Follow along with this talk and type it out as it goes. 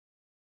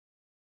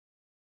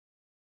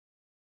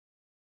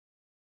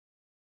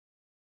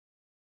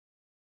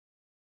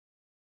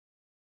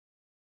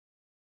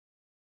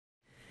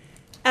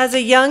As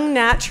a young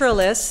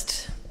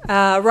naturalist,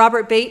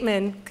 Robert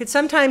Bateman could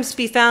sometimes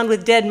be found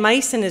with dead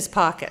mice in his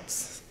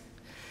pockets.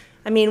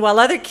 I mean, while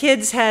other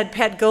kids had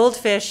pet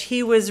goldfish,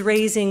 he was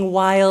raising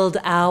wild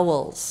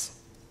owls.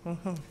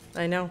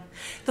 I know.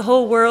 The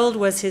whole world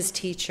was his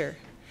teacher.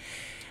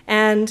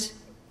 And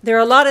there are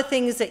a lot of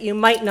things that you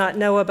might not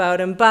know about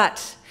him,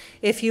 but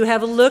if you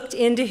have looked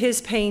into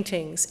his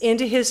paintings,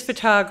 into his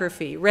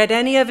photography, read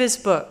any of his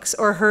books,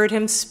 or heard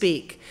him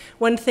speak,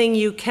 one thing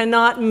you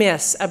cannot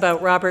miss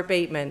about Robert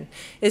Bateman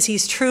is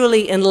he's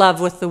truly in love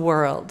with the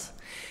world.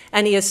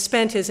 And he has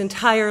spent his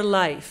entire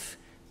life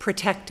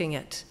protecting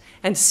it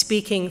and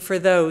speaking for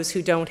those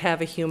who don't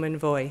have a human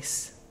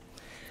voice.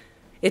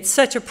 It's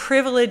such a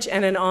privilege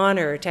and an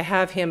honor to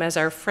have him as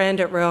our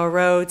friend at Royal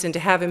Roads and to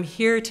have him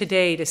here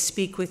today to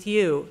speak with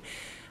you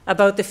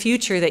about the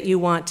future that you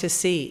want to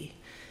see.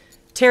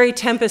 Terry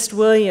Tempest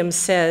Williams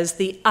says,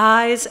 "The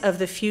eyes of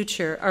the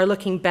future are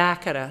looking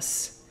back at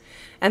us,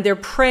 and they're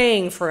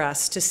praying for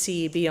us to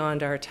see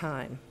beyond our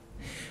time."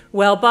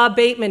 Well, Bob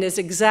Bateman is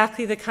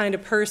exactly the kind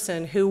of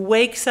person who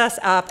wakes us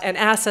up and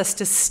asks us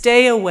to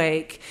stay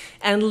awake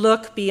and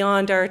look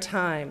beyond our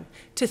time,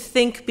 to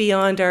think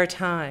beyond our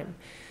time,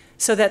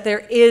 so that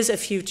there is a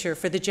future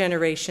for the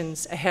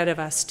generations ahead of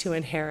us to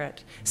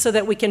inherit, so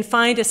that we can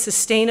find a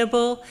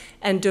sustainable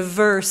and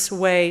diverse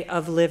way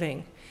of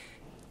living.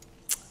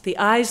 The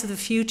eyes of the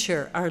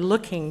future are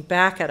looking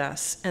back at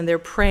us, and they're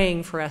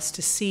praying for us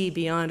to see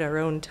beyond our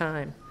own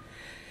time.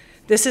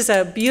 This is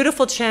a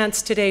beautiful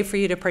chance today for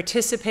you to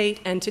participate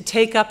and to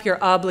take up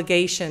your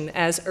obligation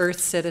as Earth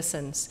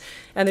citizens.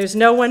 And there's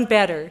no one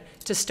better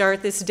to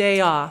start this day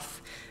off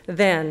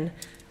than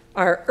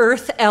our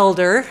Earth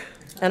elder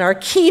and our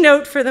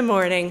keynote for the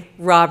morning,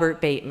 Robert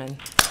Bateman.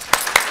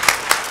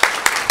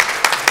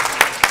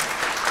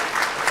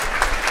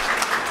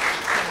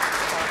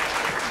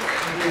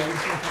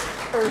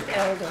 Earth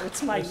elder,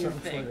 it's my new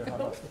thing.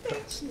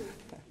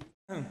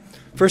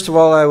 First of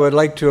all, I would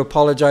like to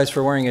apologize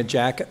for wearing a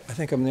jacket. I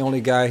think I'm the only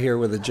guy here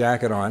with a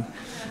jacket on.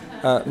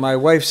 My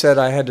wife said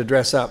I had to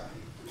dress up,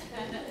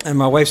 and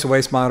my wife's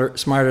way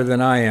smarter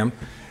than I am,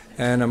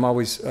 and I'm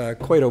always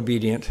quite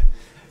obedient,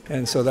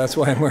 and so that's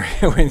why I'm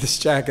wearing this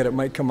jacket. It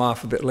might come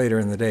off a bit later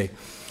in the day.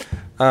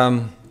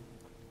 And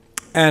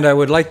I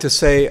would like to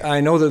say,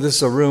 I know that this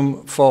is a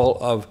room full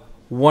of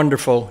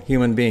wonderful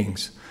human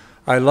beings.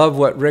 I love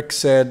what Rick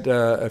said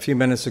a few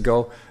minutes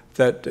ago,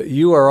 that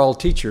you are all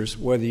teachers,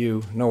 whether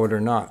you know it or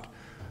not.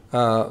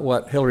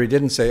 What Hillary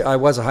didn't say, I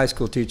was a high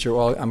school teacher.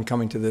 Well, I'm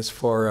coming to this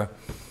for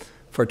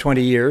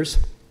 20 years,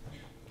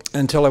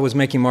 until I was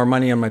making more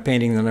money on my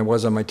painting than I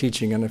was on my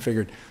teaching, and I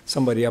figured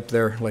somebody up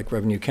there, like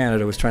Revenue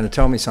Canada, was trying to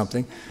tell me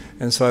something,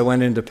 and so I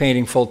went into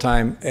painting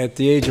full-time at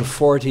the age of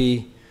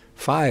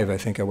 45, I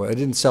think I was. I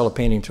didn't sell a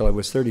painting until I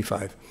was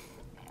 35.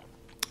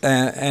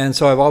 And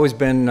so I've always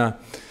been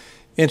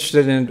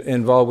interested and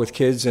involved with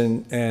kids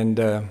and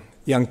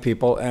young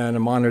people, and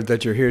I'm honored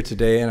that you're here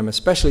today, and I'm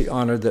especially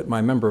honored that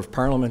my Member of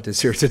Parliament is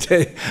here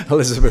today,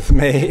 Elizabeth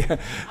May.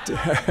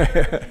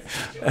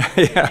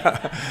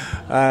 Yeah.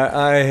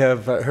 I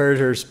have heard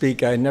her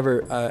speak. I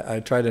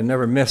try to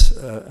never miss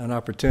an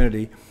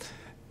opportunity,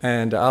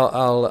 and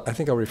I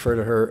think I'll refer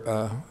to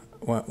her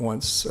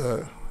once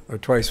or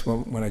twice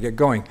when I get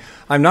going.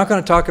 I'm not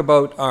going to talk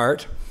about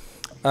art.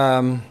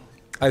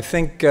 I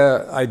think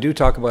I do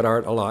talk about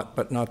art a lot,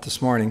 but not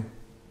this morning.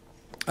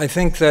 I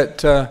think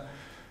that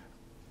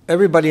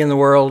everybody in the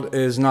world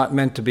is not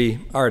meant to be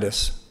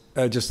artists,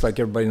 just like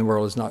everybody in the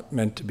world is not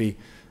meant to be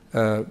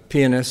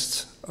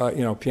pianists,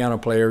 piano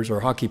players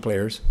or hockey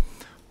players.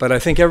 But I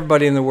think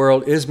everybody in the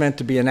world is meant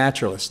to be a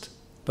naturalist.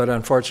 But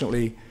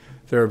unfortunately,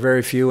 there are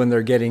very few, and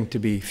they're getting to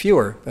be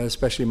fewer,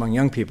 especially among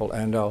young people.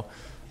 And I'll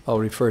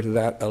refer to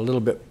that a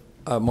little bit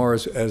more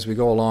as we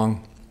go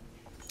along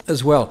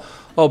as well.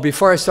 Oh,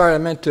 before I start, I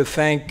meant to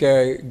thank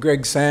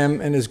Greg Sam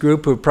and his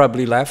group, who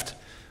probably left,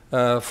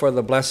 for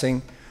the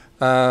blessing.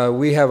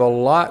 We have a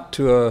lot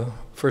to,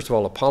 first of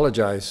all,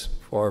 apologize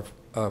for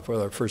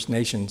our First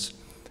Nations,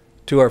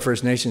 to our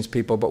First Nations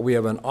people, but we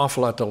have an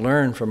awful lot to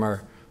learn from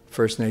our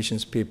First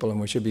Nations people, and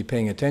we should be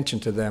paying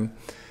attention to them.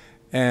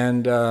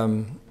 And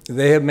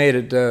they have made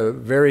it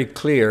very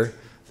clear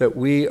that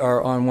we are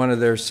on one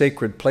of their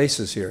sacred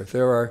places here.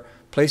 There are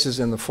places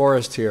in the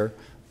forest here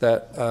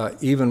that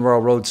even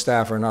Royal Road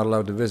staff are not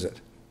allowed to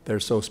visit. They're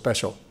so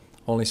special.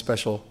 Only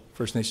special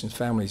First Nations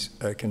families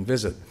can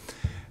visit.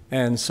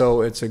 And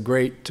so it's a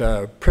great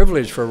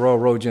privilege for Royal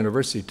Roads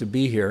University to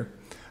be here.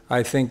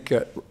 I've never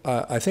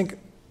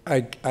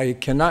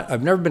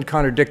been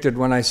contradicted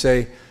when I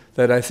say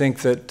that I think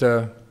that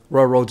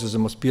Royal Roads is the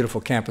most beautiful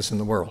campus in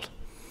the world.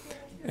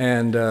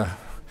 And the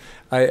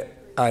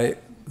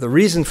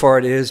reason for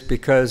it is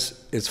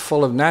because it's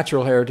full of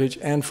natural heritage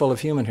and full of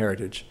human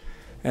heritage.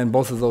 And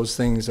both of those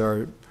things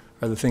are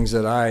the things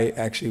that I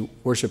actually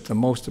worship the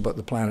most about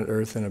the planet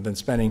Earth, and have been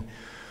spending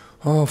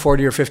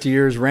 40 or 50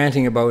 years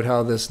ranting about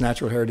how this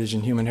natural heritage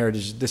and human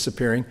heritage is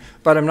disappearing.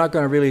 But I'm not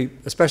going to really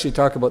especially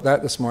talk about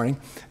that this morning.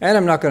 And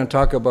I'm not going to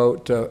talk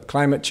about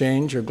climate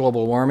change or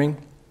global warming.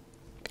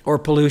 or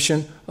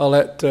pollution. I'll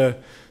let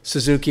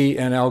Suzuki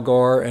and Al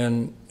Gore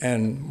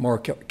and more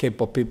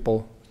capable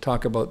people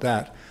talk about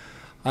that.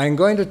 I'm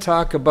going to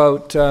talk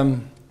about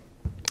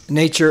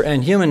nature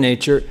and human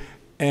nature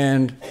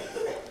and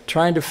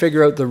trying to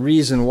figure out the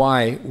reason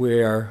why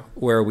we are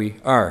where we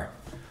are.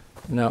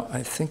 Now,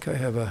 I think I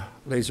have a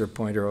laser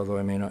pointer, although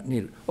I may not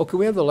need it. Oh, can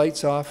we have the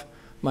lights off?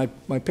 My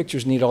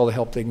pictures need all the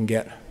help they can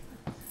get.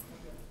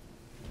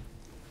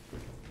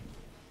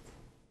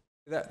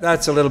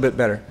 That's a little bit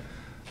better.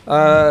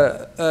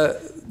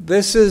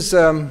 This is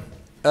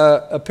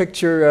a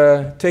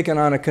picture taken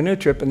on a canoe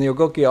trip in the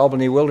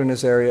Ogoki-Albany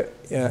Wilderness area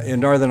in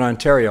northern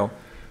Ontario.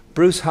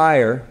 Bruce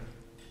Heyer,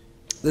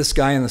 this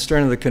guy in the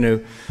stern of the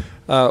canoe,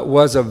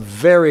 was a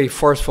very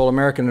forceful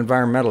American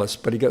environmentalist,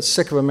 but he got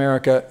sick of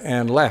America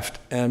and left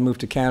and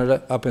moved to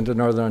Canada, up into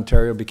northern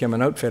Ontario, became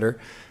an outfitter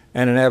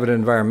and an avid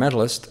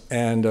environmentalist.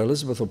 And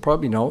Elizabeth will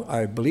probably know,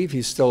 I believe he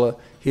is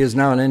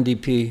now an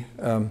NDP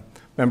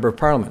member of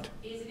Parliament.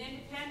 He's an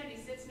independent, he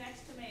sits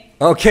next to me.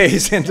 Okay,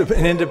 he's an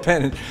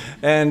independent.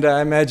 And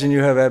I imagine you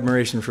have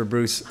admiration for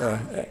Bruce,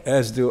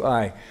 as do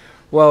I.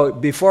 Well,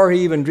 before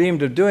he even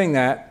dreamed of doing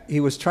that, he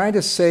was trying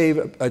to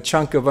save a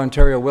chunk of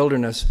Ontario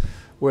wilderness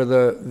where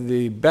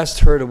the best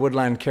herd of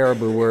woodland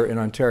caribou were in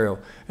Ontario.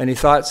 And he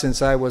thought,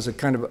 since I was a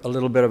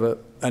little bit of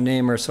a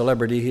name or a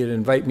celebrity, he'd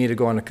invite me to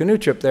go on a canoe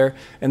trip there,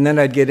 and then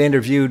I'd get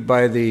interviewed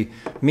by the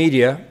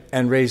media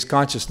and raise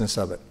consciousness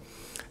of it.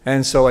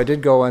 And so I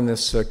did go on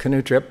this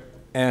canoe trip,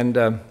 and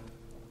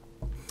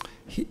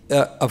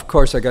of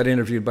course I got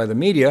interviewed by the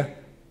media,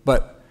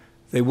 but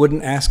they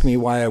wouldn't ask me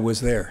why I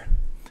was there.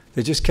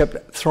 They just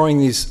kept throwing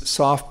these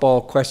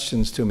softball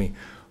questions to me.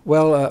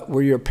 Well,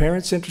 were your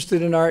parents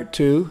interested in art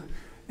too?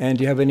 And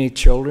do you have any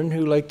children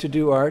who like to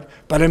do art?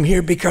 But I'm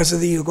here because of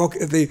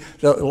the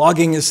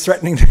logging is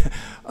threatening.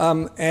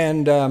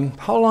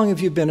 How long have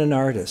you been an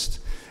artist?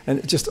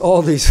 And just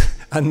all these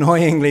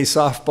annoyingly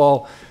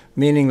softball,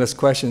 meaningless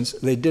questions.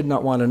 They did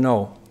not want to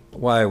know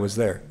why I was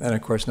there. And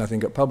of course, nothing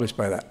got published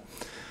by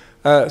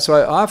that. So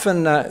I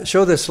often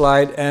show this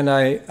slide, and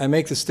I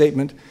make the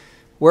statement,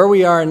 where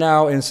we are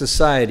now in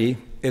society,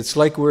 it's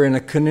like we're in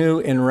a canoe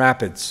in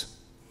rapids.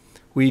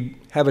 We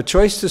have a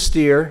choice to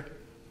steer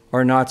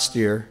or not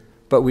steer,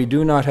 but we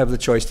do not have the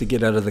choice to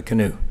get out of the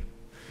canoe.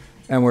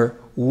 And we're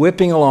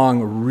whipping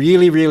along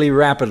really, really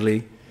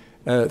rapidly.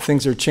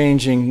 Things are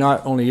changing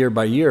not only year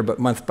by year, but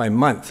month by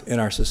month in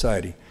our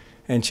society.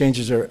 And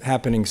changes are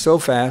happening so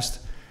fast,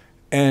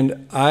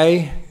 and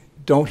I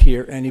don't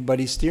hear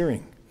anybody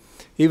steering.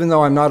 Even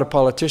though I'm not a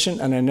politician,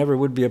 and I never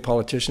would be a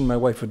politician, my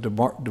wife would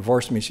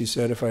divorce me, she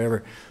said, if I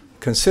ever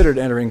considered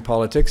entering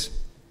politics.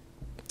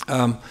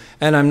 And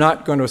I'm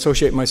not going to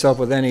associate myself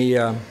with any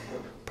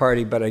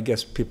party, but I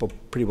guess people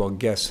pretty well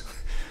guess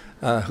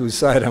whose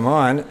side I'm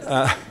on.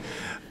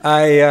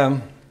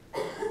 I'm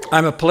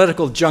a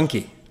political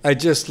junkie. I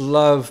just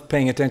love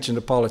paying attention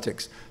to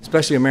politics,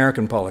 especially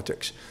American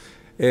politics.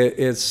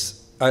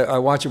 I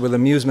watch it with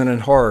amusement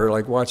and horror,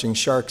 like watching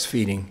sharks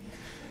feeding.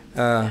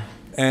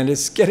 And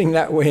it's getting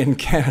that way in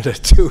Canada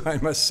too, I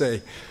must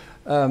say.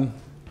 I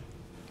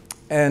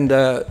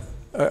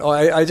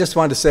just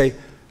wanted to say,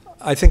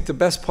 I think the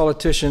best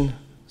politician,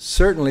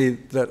 certainly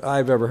that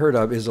I've ever heard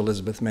of, is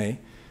Elizabeth May,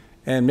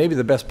 and maybe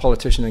the best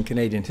politician in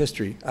Canadian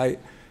history. I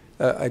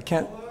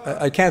can't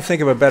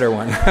think of a better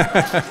one.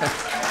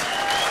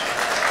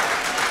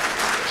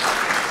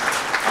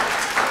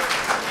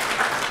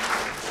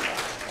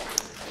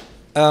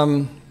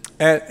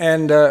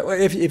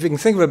 If you can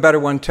think of a better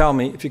one, tell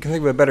me. If you can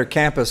think of a better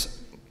campus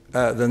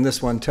than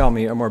this one, tell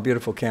me, a more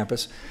beautiful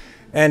campus.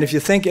 And if you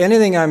think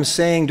anything I'm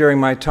saying during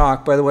my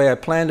talk, by the way, I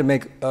plan to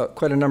make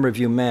quite a number of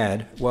you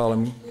mad while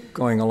I'm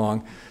going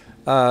along,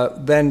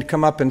 then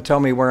come up and tell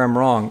me where I'm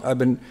wrong. I've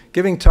been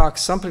giving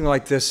talks something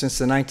like this since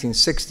the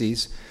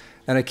 1960s,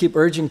 and I keep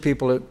urging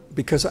people,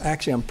 because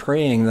actually I'm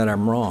praying that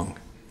I'm wrong.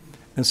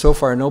 And so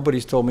far,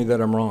 nobody's told me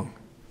that I'm wrong.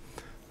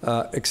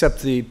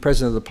 Except the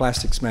president of the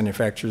Plastics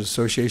Manufacturers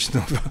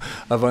Association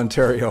of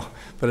Ontario.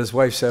 But his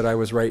wife said I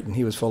was right and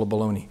he was full of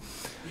baloney.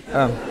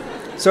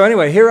 So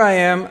anyway, here I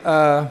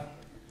am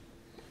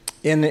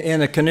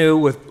in a canoe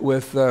with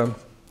Bruce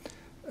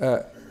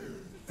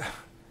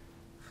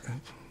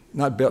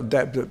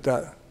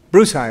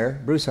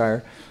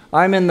Heyer.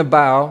 I'm in the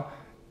bow,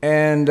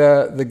 and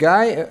the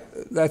guy,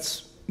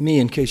 that's me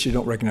in case you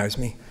don't recognize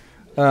me.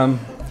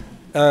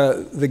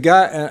 The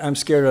guy, I'm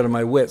scared out of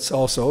my wits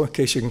also, in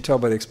case you can tell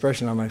by the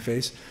expression on my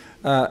face.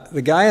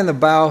 The guy in the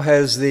bow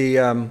has the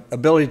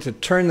ability to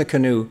turn the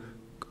canoe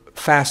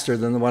faster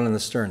than the one in the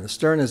stern. The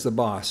stern is the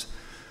boss.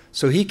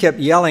 So he kept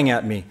yelling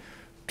at me,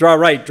 draw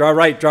right, draw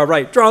right, draw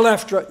right, draw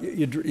left, draw.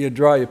 You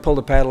draw, you pull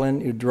the paddle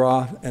in, you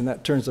draw, and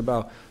that turns the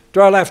bow.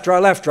 Draw left, draw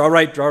left, draw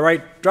right, draw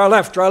right, draw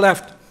left, draw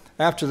left.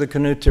 After the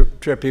canoe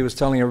trip, he was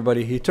telling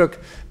everybody he took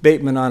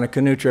Bateman on a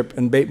canoe trip,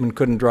 and Bateman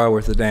couldn't draw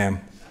worth a damn.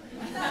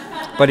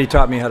 But he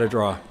taught me how to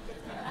draw.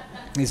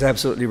 He's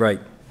absolutely right.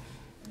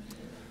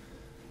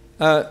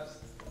 Now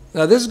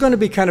this is going to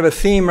be kind of a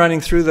theme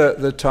running through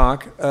the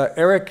talk.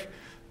 Eric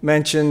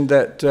mentioned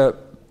that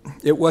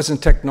it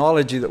wasn't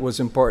technology that was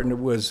important, it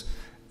was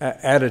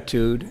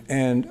attitude.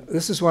 And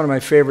this is one of my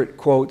favorite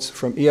quotes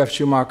from E.F.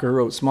 Schumacher, who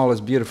wrote Small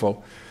is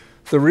Beautiful.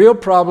 The real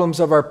problems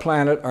of our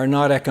planet are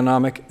not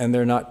economic and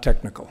they're not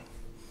technical.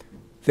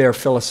 They are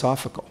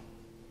philosophical.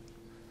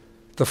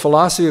 The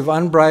philosophy of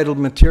unbridled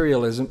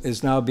materialism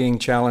is now being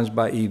challenged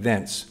by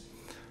events.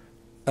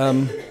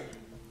 Do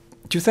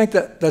you think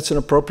that that's an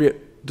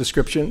appropriate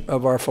description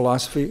of our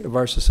philosophy, of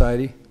our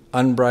society?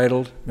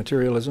 Unbridled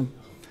materialism?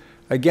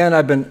 Again,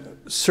 I've been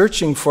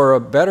searching for a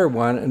better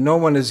one, and no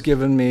one has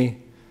given me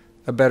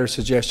a better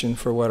suggestion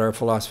for what our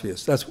philosophy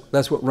is.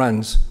 That's what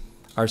runs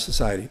our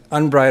society.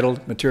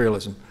 Unbridled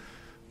materialism.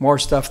 More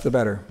stuff, the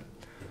better.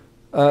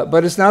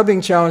 But it's now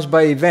being challenged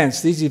by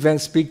events. These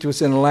events speak to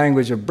us in a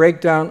language of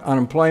breakdown,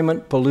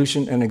 unemployment,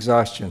 pollution, and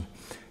exhaustion.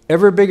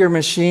 Ever bigger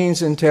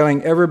machines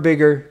entailing ever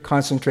bigger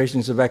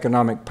concentrations of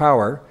economic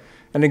power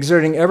and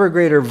exerting ever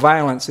greater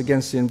violence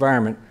against the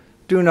environment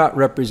do not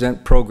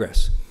represent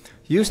progress.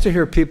 You used to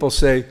hear people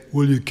say,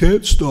 well, you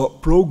can't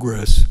stop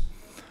progress.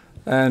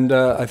 And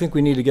I think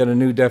we need to get a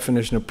new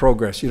definition of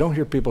progress. You don't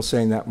hear people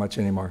saying that much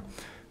anymore.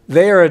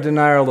 They are a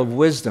denial of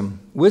wisdom.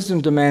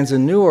 Wisdom demands a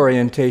new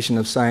orientation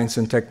of science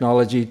and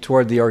technology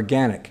toward the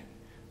organic,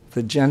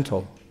 the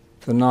gentle,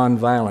 the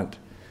nonviolent,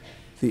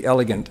 the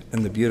elegant,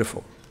 and the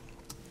beautiful.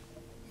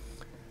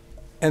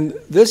 And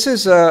this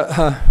is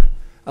a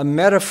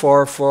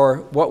metaphor for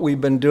what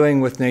we've been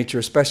doing with nature,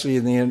 especially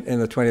in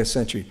the 20th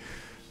century.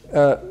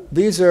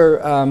 These are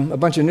a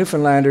bunch of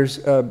Newfoundlanders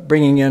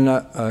bringing in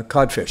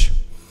codfish.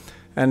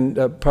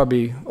 And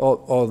probably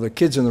all the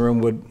kids in the room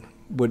would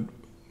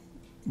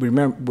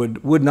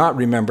not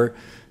remember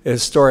a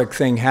historic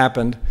thing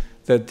happened,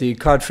 that the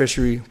cod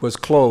fishery was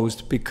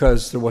closed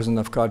because there wasn't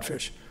enough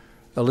codfish.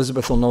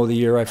 Elizabeth will know the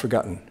year, I've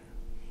forgotten.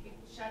 It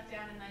shut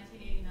down in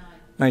 1989.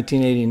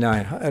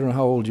 1989. I don't know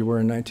how old you were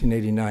in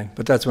 1989,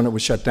 but that's when it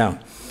was shut down.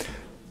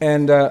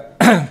 And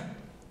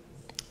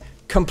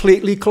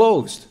completely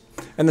closed.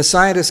 And the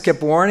scientists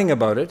kept warning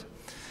about it.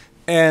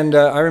 And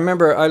I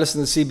remember I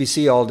listened to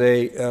CBC all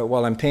day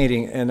while I'm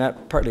painting, and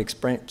that partly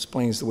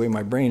explains the way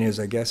my brain is,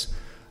 I guess.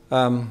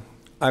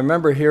 I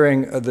remember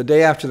hearing the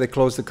day after they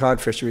closed the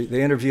cod fishery,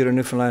 they interviewed a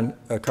Newfoundland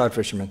cod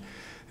fisherman.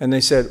 And they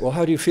said, well,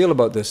 how do you feel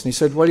about this? And he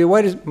said, well, you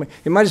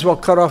might as well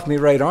cut off my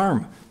right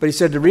arm. But he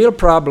said, the real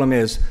problem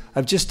is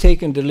I've just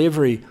taken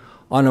delivery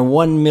on a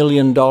 $1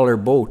 million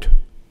boat,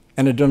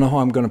 and I don't know how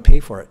I'm going to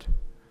pay for it.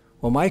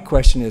 Well, my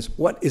question is,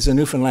 what is a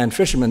Newfoundland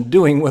fisherman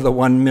doing with a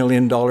 $1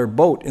 million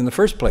boat in the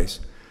first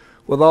place,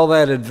 with all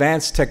that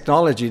advanced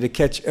technology to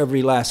catch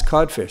every last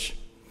codfish?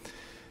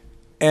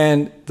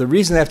 And the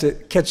reason they have to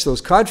catch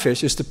those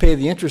codfish is to pay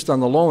the interest on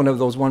the loan of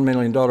those $1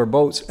 million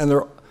boats,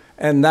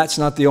 and that's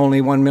not the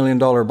only $1 million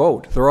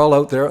boat. They're all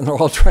out there, and they're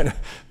all trying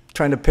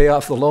to pay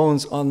off the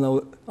loans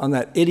on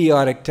that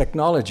idiotic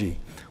technology.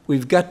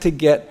 We've got to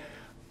get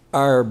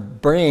our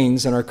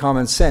brains and our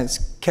common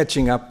sense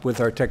catching up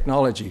with our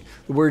technology.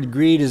 The word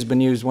greed has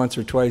been used once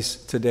or twice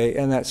today,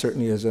 and that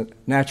certainly is a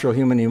natural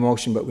human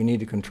emotion, but we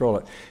need to control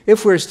it.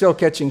 If we're still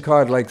catching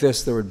cod like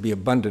this, there would be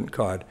abundant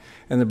cod,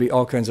 and there'd be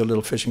all kinds of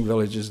little fishing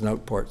villages and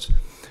outports.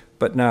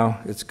 But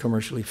now it's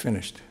commercially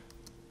finished.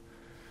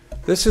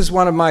 This is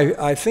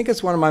I think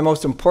it's one of my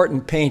most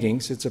important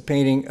paintings. It's a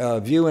painting,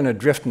 View in a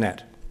Drift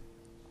Net.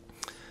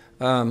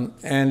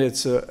 And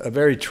it's a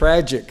very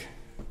tragic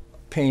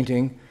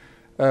painting.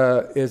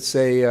 It's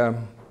a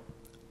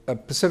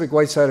Pacific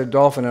white-sided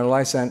dolphin and a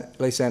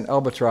Laysan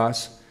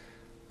albatross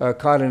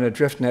caught in a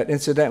drift net.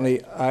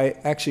 Incidentally, I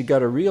actually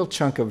got a real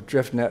chunk of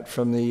drift net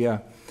from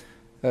the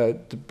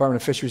Department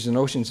of Fisheries and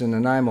Oceans in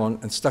Nanaimo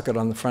and stuck it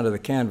on the front of the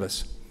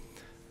canvas.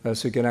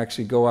 So you can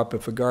actually go up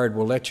if a guard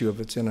will let you, if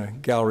it's in a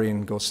gallery,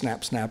 and go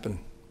snap, snap,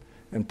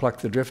 and pluck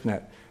the drift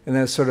net. And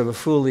then it's sort of a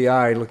fool the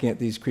eye looking at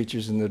these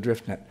creatures in the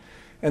drift net.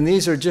 And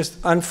these are just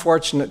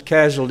unfortunate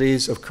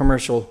casualties of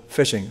commercial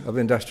fishing, of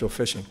industrial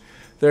fishing.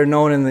 They're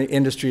known in the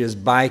industry as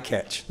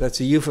bycatch.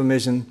 That's a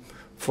euphemism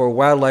for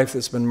wildlife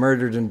that's been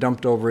murdered and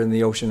dumped over in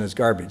the ocean as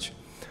garbage.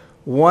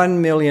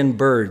 1 million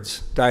birds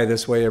die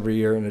this way every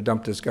year and are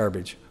dumped as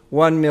garbage.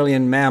 1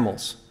 million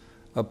mammals,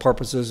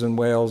 porpoises and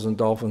whales and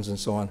dolphins and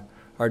so on,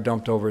 are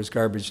dumped over as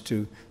garbage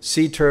to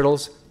sea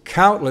turtles.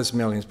 Countless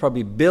millions,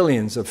 probably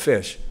billions of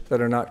fish that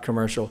are not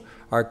commercial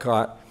are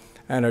caught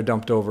and are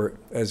dumped over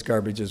as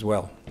garbage as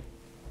well.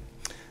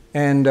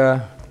 And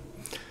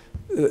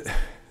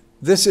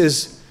this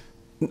is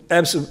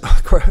absolutely,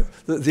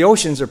 the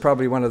oceans are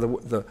probably one of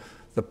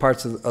the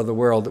parts of the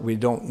world that we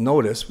don't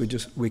notice.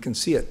 We can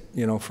see it,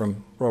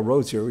 from Royal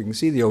Roads here. We can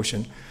see the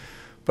ocean.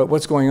 But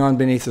what's going on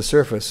beneath the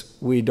surface,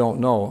 we don't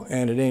know,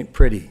 and it ain't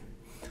pretty.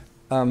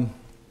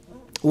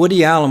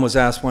 Woody Allen was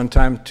asked one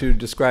time to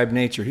describe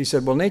nature. He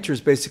said, well, nature is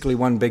basically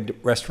one big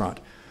restaurant.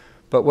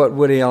 But what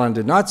Woody Allen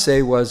did not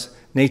say was,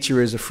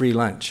 nature is a free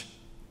lunch.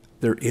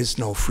 There is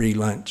no free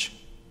lunch.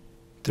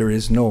 There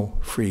is no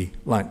free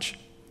lunch.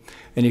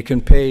 And you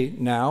can pay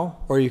now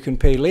or you can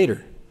pay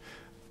later.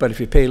 But if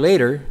you pay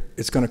later,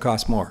 it's going to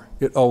cost more.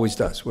 It always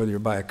does, whether you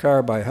buy a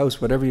car, buy a house,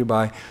 whatever you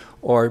buy,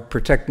 or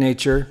protect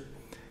nature.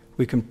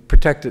 We can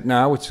protect it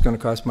now, which is going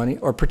to cost money,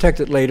 or protect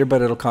it later,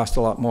 but it'll cost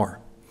a lot more.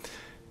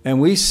 And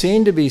we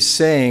seem to be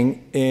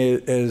saying,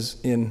 as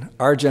in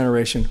our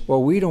generation,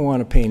 well, we don't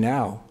want to pay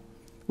now.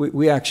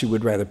 We actually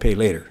would rather pay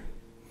later.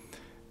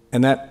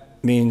 And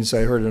that means,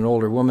 I heard an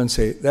older woman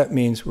say, that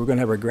means we're going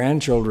to have our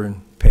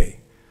grandchildren pay.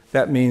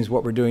 That means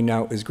what we're doing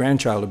now is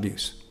grandchild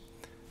abuse,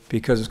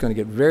 because it's going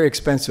to get very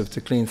expensive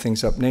to clean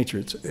things up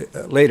nature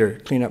later,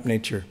 clean up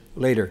nature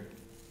later.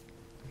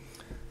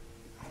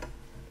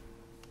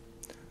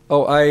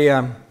 Oh,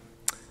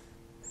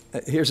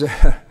 here's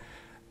a,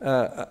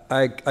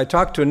 I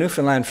talked to a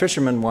Newfoundland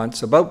fisherman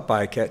once about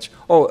bycatch.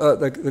 Oh,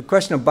 the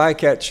question of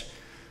bycatch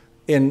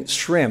in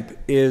shrimp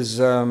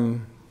is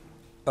 1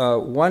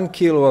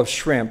 kilo of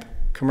shrimp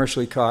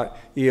commercially caught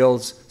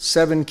yields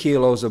 7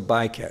 kilos of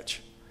bycatch.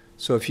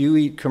 So if you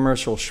eat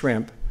commercial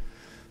shrimp,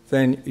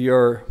 then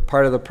you're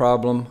part of the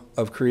problem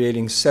of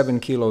creating 7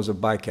 kilos of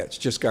bycatch,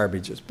 just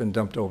garbage that's been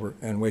dumped over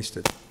and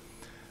wasted.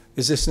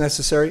 Is this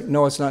necessary?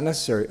 No, it's not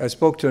necessary. I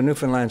spoke to a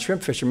Newfoundland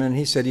shrimp fisherman, and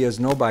he said he has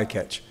no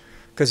bycatch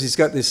because he's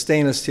got these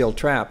stainless steel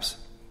traps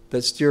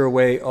that steer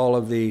away all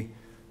of the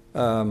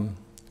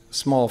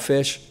small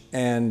fish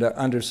and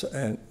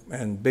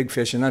big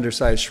fish and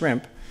undersized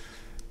shrimp,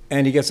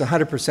 and he gets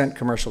 100%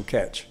 commercial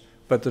catch.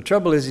 But the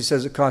trouble is, he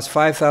says it costs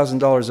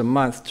 $5,000 a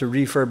month to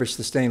refurbish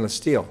the stainless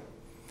steel.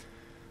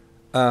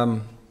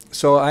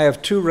 So I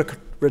have two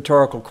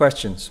rhetorical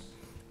questions.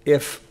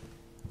 If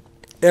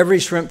every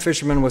shrimp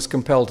fisherman was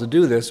compelled to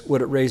do this,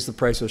 would it raise the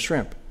price of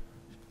shrimp?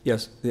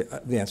 Yes,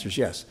 the answer is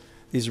yes.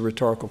 These are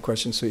rhetorical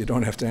questions, so you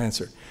don't have to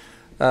answer.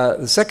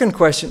 The second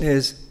question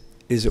is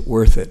it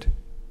worth it?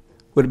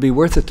 Would it be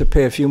worth it to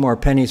pay a few more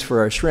pennies for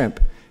our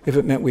shrimp if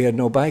it meant we had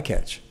no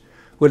bycatch?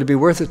 Would it be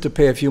worth it to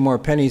pay a few more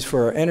pennies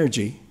for our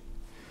energy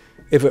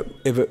if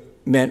it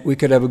meant we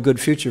could have a good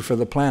future for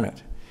the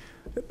planet?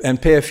 And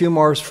pay a few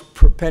more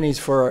pennies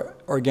for our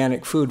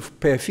organic food,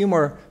 pay a few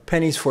more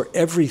pennies for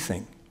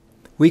everything.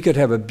 We could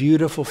have a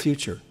beautiful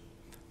future,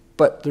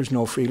 but there's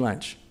no free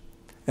lunch.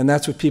 And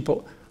that's what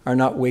people are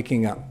not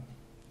waking up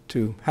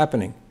to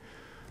happening.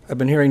 I've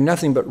been hearing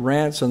nothing but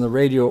rants on the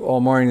radio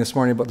all morning this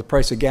morning about the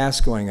price of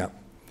gas going up.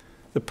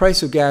 The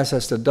price of gas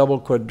has to double,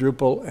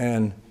 quadruple,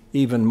 and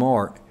even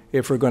more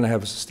if we're going to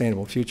have a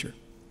sustainable future.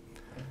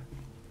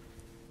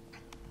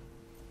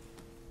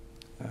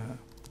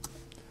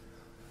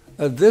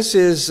 This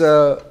is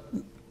a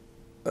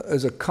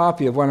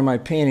copy of one of my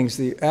paintings.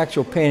 The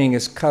actual painting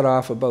is cut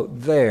off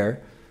about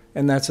there,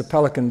 and that's a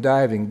pelican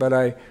diving. But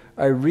I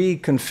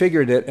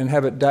reconfigured it and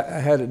had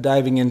it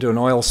diving into an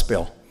oil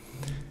spill.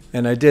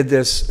 And I did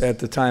this at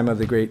the time of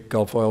the great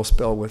Gulf oil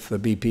spill with the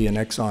BP and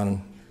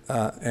Exxon,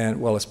 and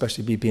well,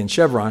 especially BP and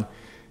Chevron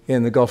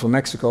in the Gulf of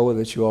Mexico,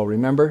 that you all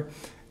remember.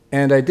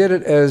 And I did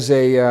it as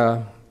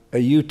a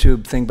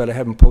YouTube thing, but I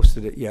haven't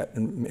posted it yet,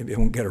 and maybe I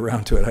won't get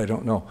around to it, I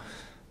don't know.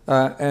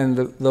 And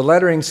the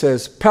lettering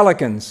says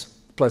pelicans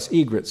plus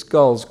egrets,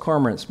 gulls,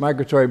 cormorants,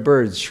 migratory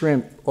birds,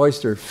 shrimp,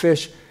 oyster,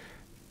 fish,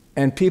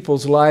 and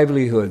people's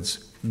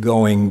livelihoods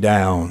going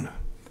down.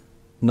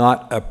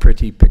 Not a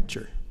pretty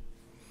picture.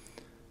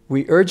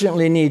 We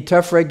urgently need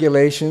tough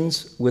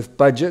regulations with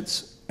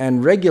budgets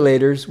and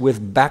regulators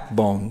with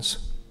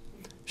backbones.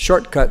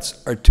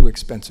 Shortcuts are too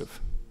expensive.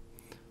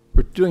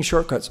 We're doing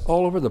shortcuts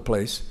all over the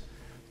place,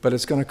 but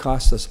it's going to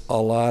cost us a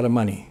lot of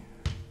money.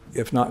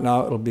 If not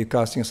now, it'll be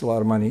costing us a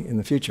lot of money in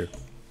the future.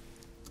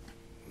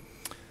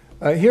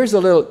 Here's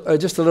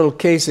just a little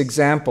case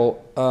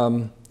example.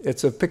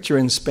 It's a picture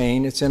in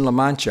Spain. It's in La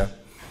Mancha.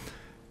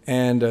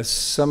 And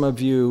some of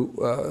you,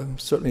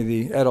 certainly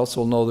the adults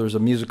will know there's a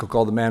musical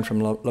called The Man from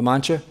La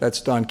Mancha.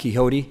 That's Don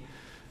Quixote,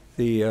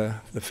 the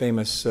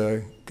famous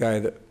guy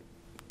that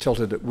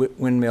tilted at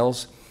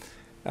windmills,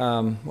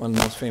 one of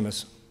the most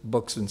famous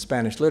books in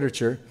Spanish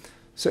literature.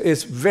 So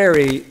it's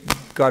very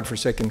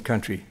godforsaken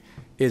country.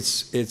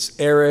 It's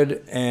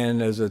arid and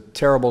there's a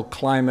terrible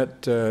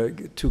climate,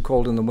 too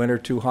cold in the winter,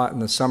 too hot in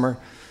the summer.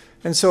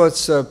 And so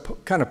it's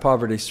kind of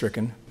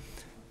poverty-stricken.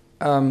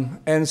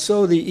 And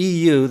so the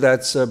EU,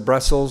 that's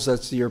Brussels,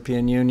 that's the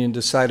European Union,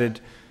 decided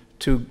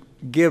to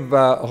give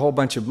a whole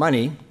bunch of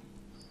money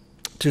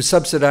to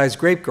subsidize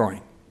grape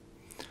growing.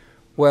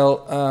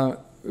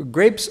 Well,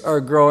 grapes are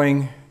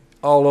growing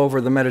all over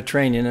the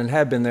Mediterranean and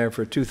have been there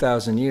for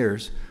 2,000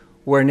 years,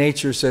 where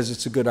nature says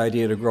it's a good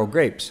idea to grow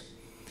grapes.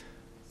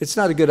 It's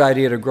not a good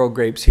idea to grow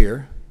grapes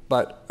here,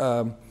 but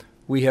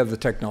we have the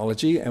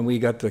technology and we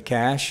got the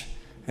cash,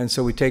 and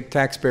so we take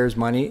taxpayers'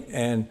 money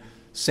and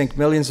sink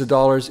millions of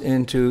dollars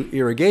into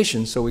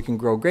irrigation so we can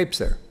grow grapes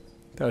there.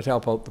 That'll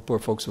help out the poor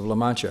folks of La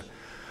Mancha.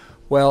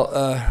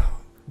 Well,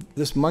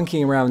 this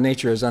monkeying around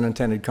nature has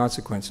unintended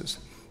consequences.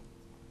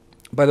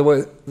 By the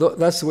way,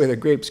 that's the way the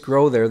grapes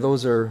grow there.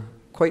 Those are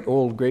quite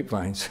old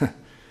grapevines, and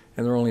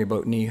they're only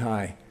about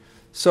knee-high.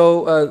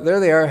 So there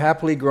they are,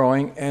 happily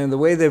growing, and the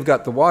way they've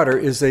got the water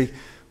is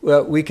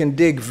we can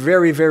dig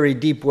very, very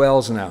deep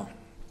wells now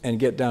and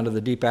get down to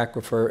the deep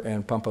aquifer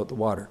and pump out the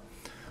water.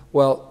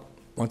 Well,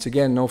 once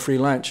again, no free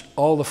lunch.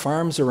 All the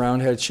farms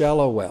around had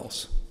shallow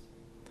wells.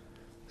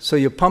 So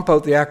you pump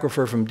out the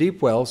aquifer from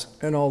deep wells,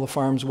 and all the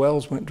farms'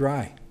 wells went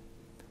dry.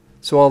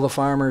 So all the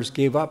farmers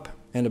gave up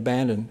and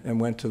abandoned and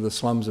went to the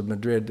slums of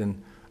Madrid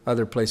and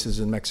other places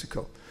in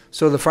Mexico.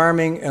 So the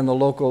farming and the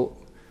local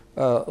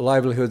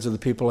livelihoods of the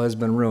people has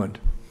been ruined.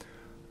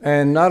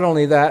 And not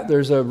only that,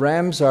 there's a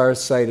Ramsar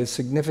site, a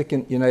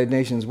significant United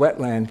Nations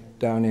wetland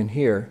down in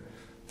here.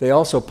 They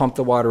also pumped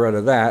the water out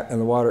of that,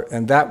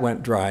 and that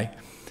went dry,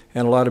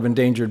 and a lot of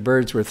endangered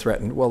birds were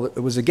threatened. Well, it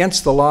was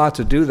against the law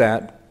to do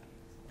that,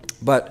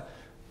 but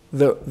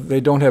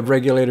they don't have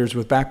regulators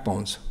with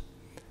backbones.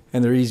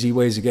 And there are easy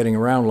ways of getting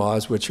around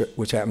laws, which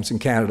happens in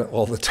Canada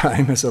all the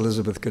time, as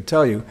Elizabeth could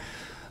tell you.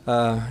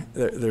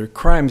 There are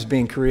crimes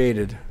being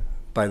created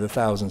by the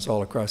thousands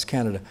all across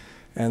Canada,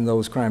 and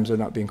those crimes are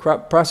not being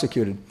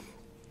prosecuted.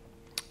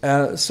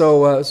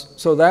 So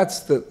that's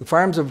the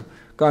farms have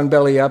gone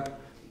belly up,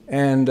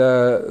 and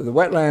the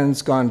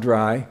wetlands gone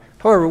dry.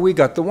 However, we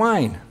got the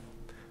wine.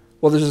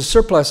 Well, there's a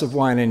surplus of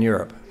wine in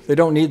Europe. They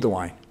don't need the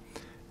wine.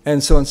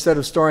 And so instead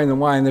of storing the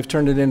wine, they've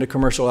turned it into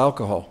commercial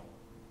alcohol.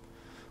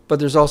 But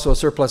there's also a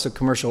surplus of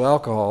commercial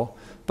alcohol,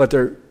 but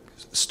they're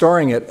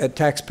storing it at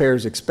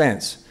taxpayers'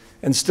 expense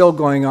and still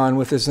going on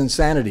with this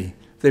insanity.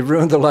 They've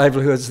ruined the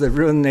livelihoods, they've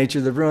ruined nature,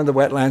 they've ruined the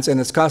wetlands,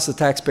 and it's cost the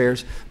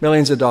taxpayers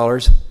millions of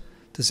dollars.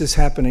 Does this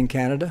happen in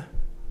Canada,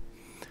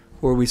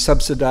 where we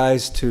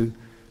subsidize to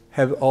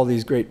have all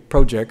these great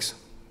projects?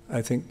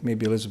 I think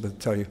maybe Elizabeth will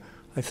tell you,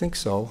 I think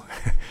so.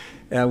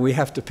 We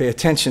have to pay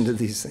attention to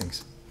these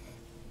things.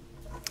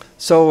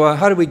 So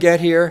how did we get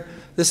here?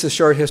 This is a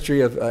short history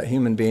of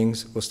human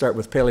beings. We'll start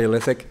with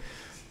Paleolithic.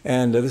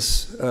 And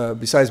this,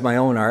 besides my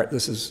own art,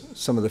 this is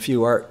some of the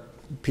few art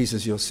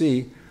pieces you'll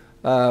see.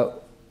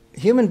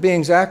 Human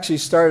beings actually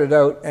started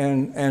out,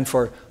 and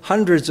for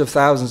hundreds of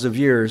thousands of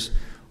years,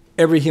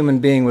 every human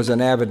being was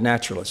an avid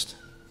naturalist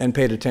and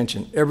paid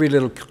attention. Every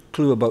little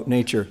clue about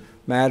nature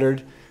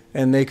mattered,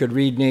 and they could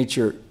read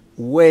nature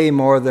way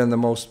more than the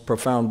most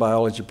profound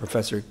biology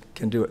professor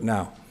can do it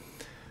now.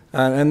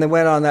 And they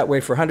went on that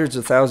way for hundreds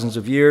of thousands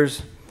of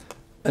years,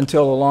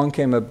 until along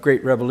came a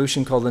great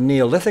revolution called the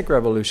Neolithic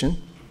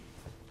Revolution,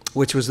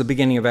 which was the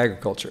beginning of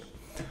agriculture,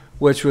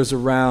 which was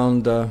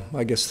around,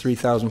 I guess,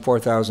 3,000,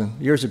 4,000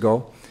 years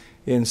ago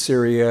in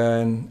Syria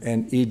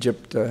and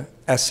Egypt,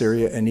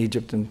 Assyria and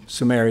Egypt and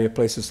Sumeria,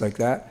 places like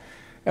that.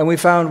 And we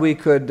found we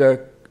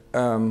could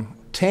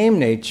tame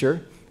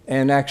nature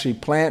and actually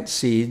plant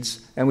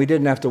seeds, and we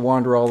didn't have to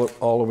wander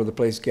all over the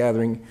place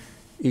gathering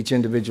each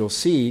individual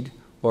seed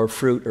or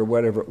fruit or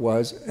whatever it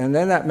was. And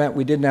then that meant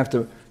we didn't have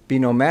to be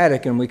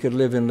nomadic, and we could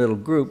live in little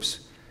groups,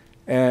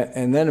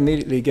 and then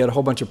immediately get a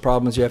whole bunch of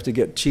problems. You have to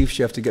get chiefs,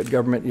 you have to get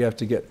government, you have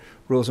to get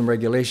rules and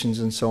regulations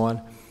and so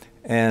on.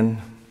 And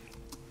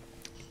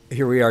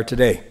here we are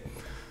today.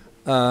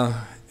 And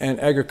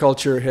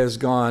agriculture has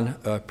gone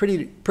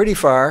pretty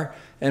far.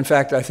 In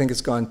fact, I think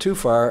it's gone too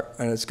far,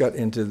 and it's got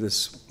into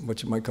this,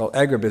 what you might call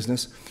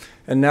agribusiness.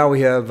 And now we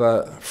have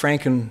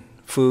Franken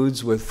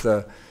foods with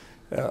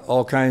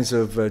all kinds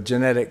of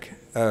genetic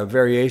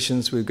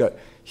variations. We've got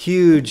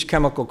huge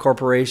chemical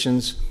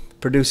corporations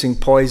producing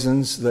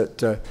poisons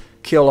that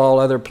kill all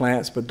other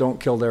plants but don't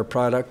kill their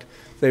product.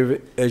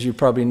 They've, as you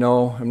probably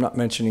know, I'm not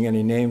mentioning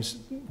any names,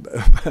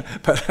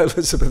 but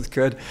Elizabeth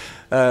could,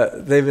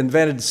 they've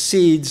invented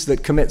seeds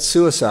that commit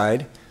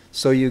suicide,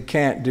 so you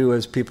can't do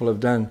as people have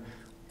done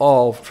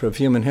all of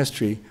human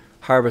history,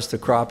 harvest a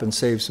crop and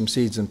save some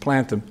seeds and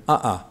plant them.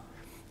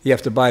 You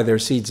have to buy their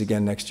seeds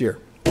again next year.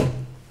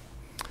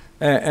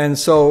 And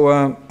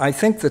so I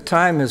think the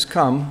time has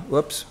come.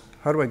 Whoops,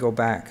 how do I go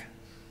back?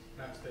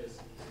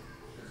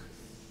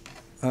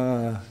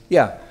 Backspace.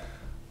 Yeah,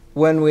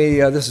 when we,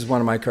 this is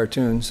one of my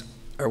cartoons,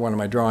 or one of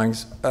my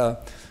drawings.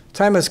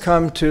 Time has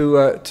come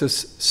to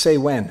say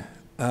when.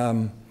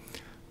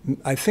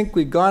 I think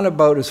we've gone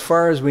about as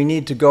far as we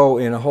need to go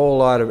in a whole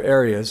lot of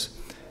areas,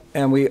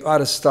 and we ought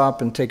to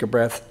stop and take a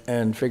breath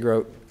and figure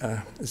out,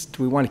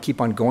 do we want to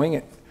keep on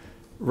going,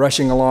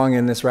 rushing along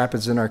in this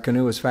rapids in our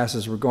canoe as fast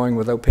as we're going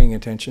without paying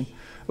attention?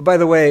 By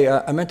the way,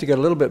 I meant to get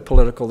a little bit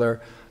political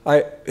there.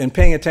 In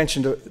paying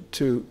attention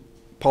to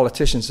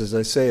politicians, as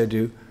I say I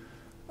do,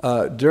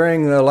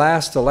 during the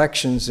last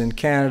elections in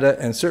Canada,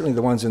 and certainly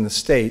the ones in the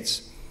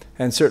States,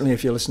 and certainly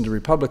if you listen to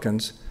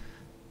Republicans,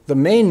 the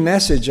main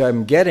message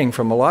I'm getting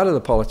from a lot of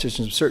the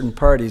politicians of certain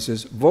parties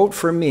is, vote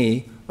for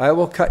me, I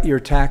will cut your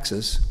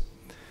taxes,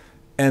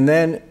 and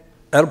then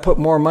that'll put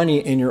more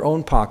money in your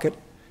own pocket,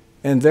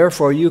 and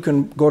therefore you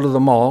can go to the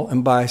mall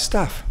and buy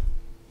stuff.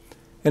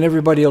 And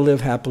everybody will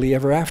live happily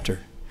ever after.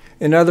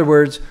 In other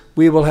words,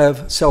 we will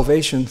have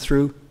salvation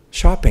through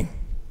shopping,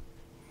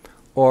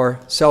 or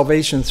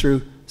salvation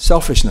through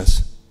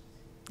selfishness.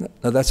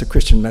 Now that's a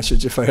Christian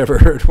message if I ever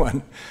heard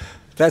one.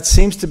 That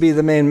seems to be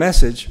the main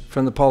message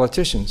from the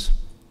politicians.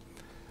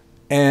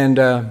 And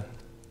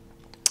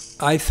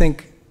I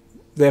think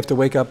they have to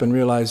wake up and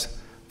realize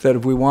that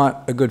if we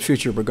want a good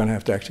future, we're going to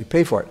have to actually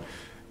pay for it.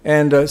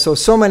 And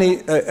so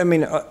many, I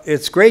mean,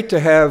 it's great to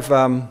have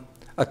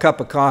a cup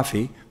of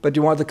coffee, but do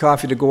you want the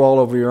coffee to go all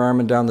over your arm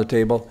and down the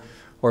table?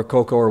 or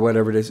cocoa or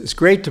whatever it is. It's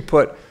great to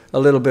put a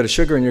little bit of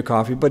sugar in your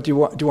coffee, but do you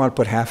want to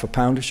put half a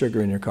pound of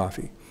sugar in your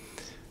coffee?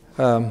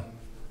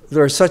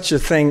 There is such a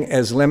thing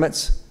as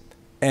limits,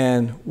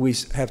 and we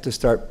have to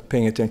start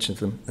paying attention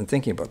to them and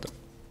thinking about them.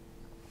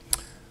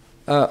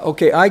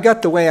 Okay, I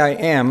got the way I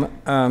am.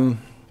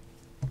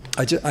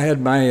 I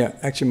had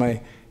actually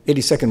my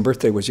 82nd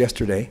birthday was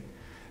yesterday,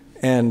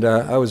 and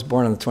I was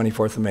born on the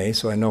 24th of May,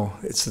 so I know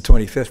it's the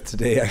 25th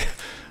today.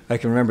 I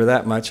can remember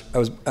that much.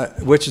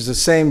 Which is the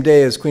same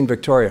day as Queen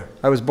Victoria.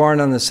 I was born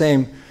on the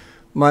same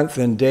month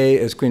and day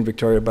as Queen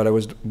Victoria, but I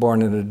was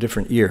born in a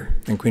different year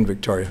than Queen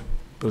Victoria,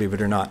 believe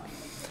it or not.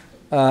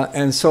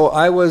 And so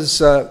I was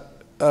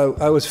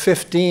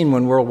 15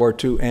 when World War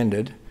II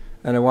ended,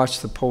 and I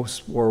watched the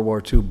post-World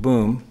War II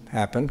boom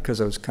happen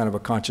because I was kind of a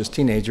conscious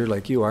teenager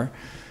like you are.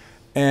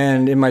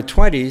 And in my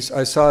 20s,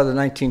 I saw the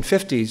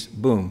 1950s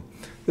boom.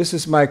 This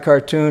is my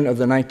cartoon of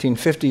the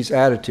 1950s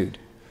attitude.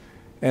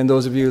 And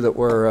those of you that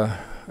were,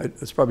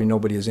 it's probably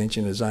nobody as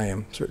ancient as I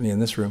am, certainly in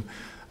this room,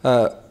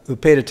 who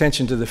paid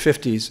attention to the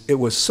 50s, it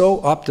was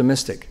so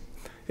optimistic.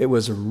 It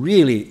was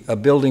really a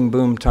building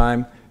boom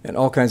time and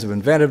all kinds of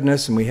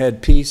inventiveness, and we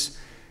had peace.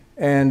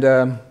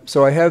 And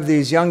so I have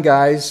these young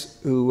guys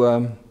who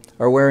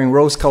are wearing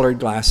rose-colored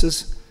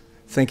glasses,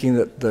 thinking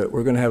that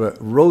we're going to have a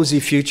rosy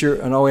future,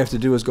 and all we have to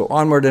do is go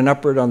onward and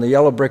upward on the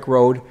yellow brick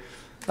road,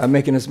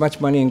 making as much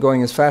money and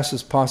going as fast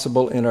as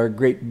possible in our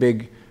great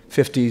big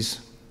 50s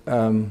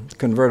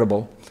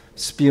convertible,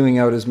 spewing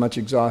out as much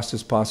exhaust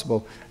as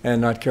possible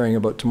and not caring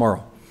about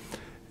tomorrow.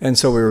 And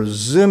so we were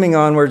zooming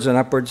onwards and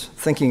upwards,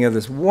 thinking of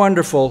this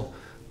wonderful,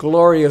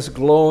 glorious,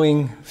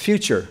 glowing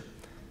future.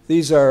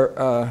 These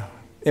are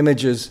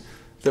images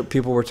that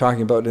people were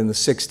talking about in the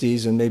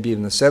 60s and maybe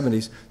even the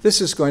 70s. This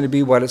is going to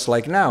be what it's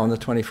like now in the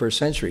 21st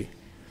century.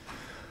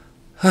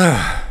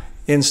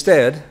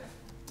 Instead,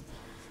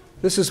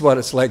 this is what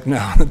it's like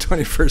now in the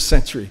 21st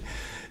century.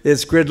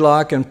 It's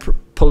gridlock and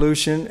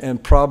pollution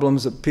and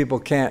problems that people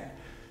can't.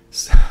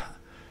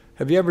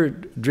 Have you ever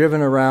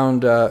driven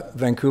around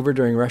Vancouver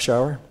during rush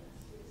hour?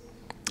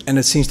 And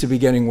it seems to be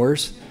getting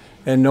worse,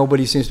 and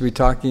nobody seems to be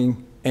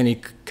talking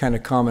any kind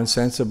of common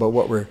sense about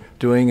what we're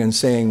doing and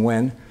saying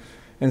when.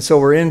 And so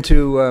we're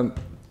into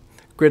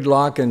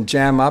gridlock and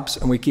jam-ups,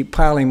 and we keep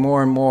piling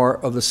more and more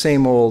of the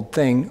same old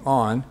thing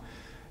on.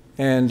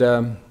 And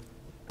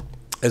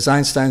as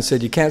Einstein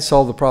said, you can't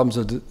solve the problems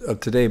of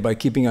today by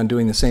keeping on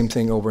doing the same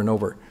thing over and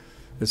over.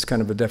 It's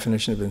kind of a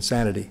definition of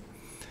insanity.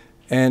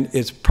 And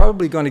it's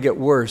probably going to get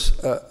worse.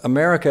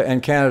 America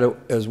and Canada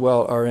as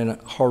well are in a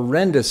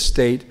horrendous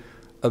state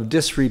of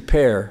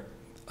disrepair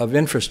of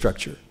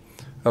infrastructure,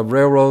 of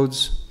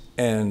railroads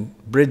and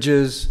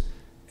bridges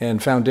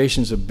and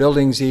foundations of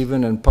buildings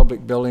even, and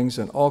public buildings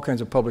and all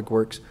kinds of public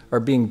works are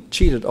being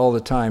cheated all the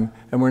time,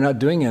 and we're not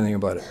doing anything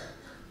about it.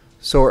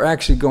 So we're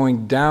actually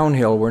going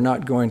downhill. We're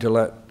not going to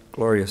that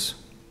glorious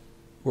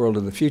world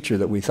of the future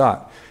that we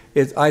thought.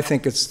 I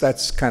think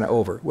that's kind of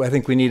over. I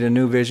think we need a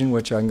new vision,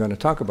 which I'm going to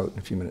talk about in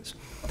a few minutes.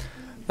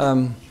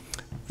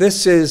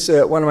 This is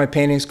one of my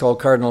paintings called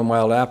Cardinal and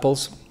Wild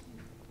Apples,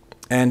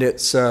 and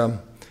it's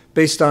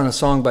based on a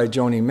song by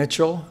Joni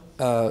Mitchell.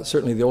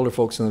 Certainly the older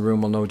folks in the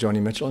room will know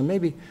Joni Mitchell, and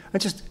maybe,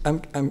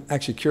 I'm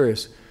actually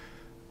curious,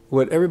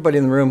 would everybody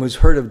in the room who's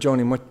heard of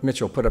Joni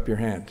Mitchell put up your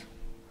hand?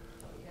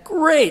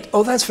 Great!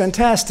 Oh, that's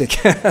fantastic.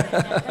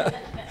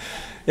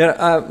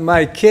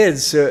 My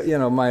kids,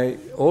 my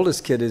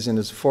oldest kid is in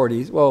his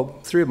 40s. Well,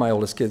 3 of my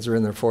oldest kids are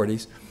in their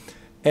 40s.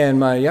 And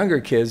my younger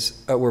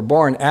kids were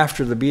born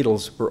after the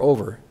Beatles were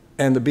over.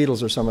 And the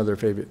Beatles are some of their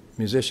favorite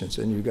musicians.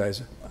 And you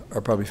guys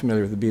are probably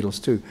familiar with the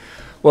Beatles, too.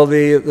 Well,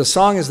 the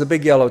song is The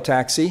Big Yellow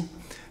Taxi.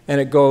 And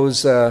it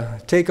goes,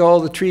 take all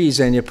the trees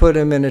and you put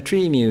them in a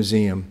tree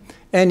museum.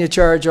 And you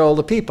charge all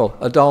the people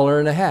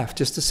 $1.50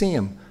 just to see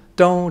them.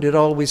 Don't it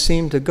always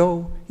seem to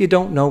go? You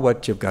don't know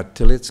what you've got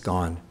till it's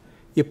gone.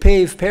 You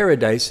pave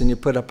paradise and you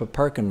put up a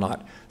parking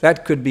lot.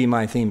 That could be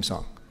my theme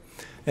song.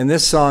 And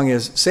this song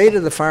is, say to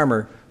the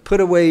farmer, put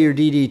away your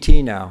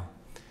DDT now.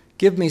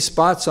 Give me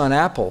spots on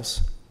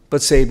apples,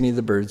 but save me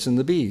the birds and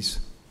the bees.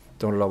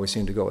 Don't it always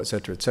seem to go,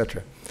 etc.,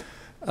 etc.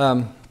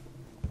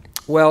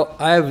 Well,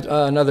 I have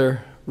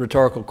another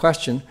rhetorical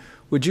question.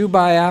 Would you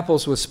buy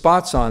apples with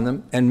spots on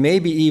them and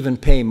maybe even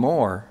pay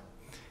more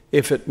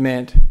if it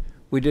meant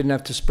we didn't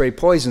have to spray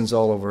poisons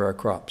all over our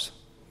crops?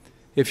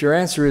 If your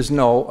answer is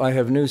no, I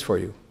have news for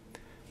you.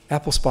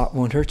 Apple spot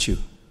won't hurt you.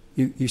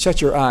 You shut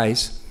your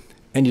eyes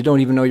and you don't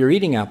even know you're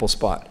eating apple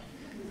spot.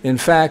 In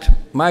fact,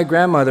 my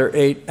grandmother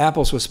ate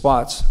apples with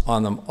spots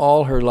on them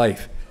all her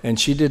life, and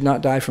she did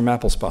not die from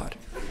apple spot.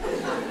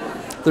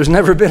 There's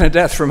never been a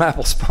death from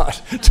apple spot,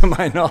 to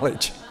my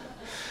knowledge.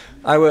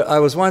 I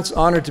was once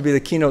honored to be the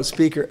keynote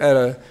speaker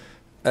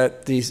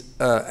at the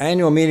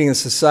annual meeting of the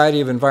Society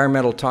of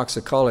Environmental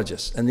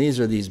Toxicologists. And these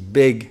are these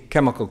big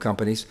chemical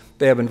companies.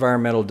 They have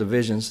environmental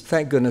divisions.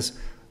 Thank goodness,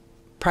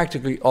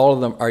 practically all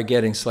of them are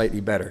getting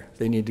slightly better.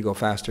 They need to go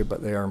faster,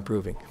 but they are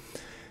improving.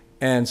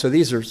 And so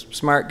these are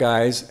smart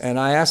guys. And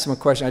I asked them a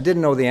question I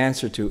didn't know the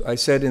answer to. I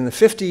said, in the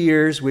 50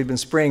 years, we've been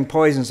spraying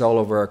poisons all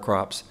over our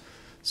crops.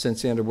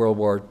 since the end of World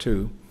War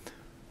II.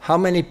 How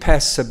many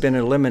pests have been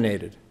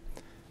eliminated?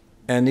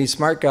 And these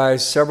smart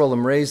guys, several of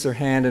them raised their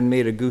hand and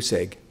made a goose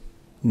egg.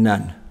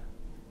 None.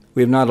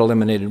 We have not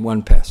eliminated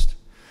one pest.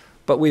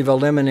 But we've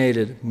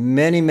eliminated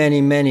many, many,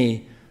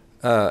 many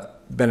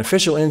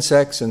beneficial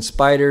insects and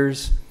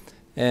spiders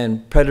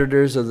and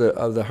predators of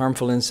the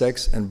harmful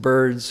insects and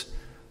birds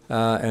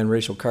and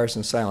Rachel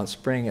Carson's Silent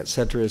Spring,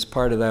 etc., is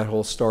part of that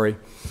whole story.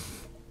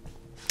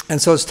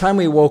 And so it's time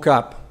we woke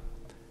up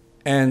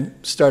and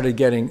started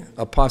getting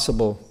a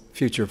possible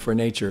future for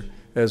nature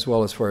as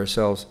well as for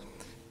ourselves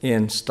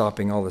in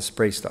stopping all the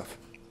spray stuff.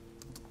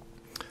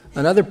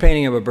 Another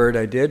painting of a bird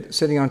I did,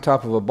 sitting on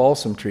top of a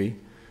balsam tree,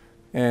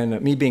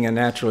 and me being a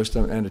naturalist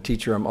and a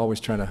teacher, I'm always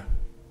trying to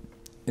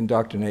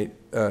indoctrinate.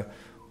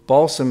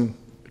 Balsam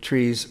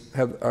trees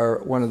are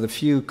one of the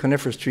few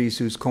coniferous trees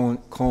whose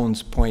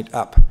cones point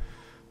up,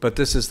 but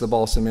this is the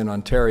balsam in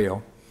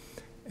Ontario.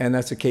 And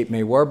that's a Cape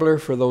May warbler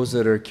for those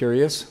that are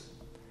curious,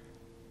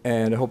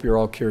 and I hope you're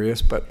all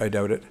curious, but I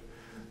doubt it.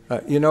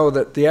 You know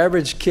that the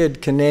average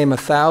kid can name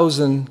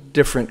 1,000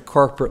 different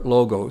corporate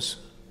logos,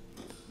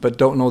 but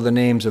don't know the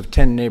names of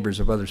 10 neighbors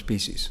of other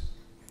species,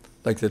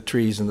 like the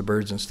trees and the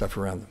birds and stuff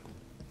around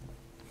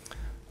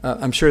them.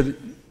 I'm sure that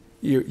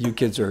you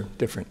kids are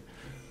different.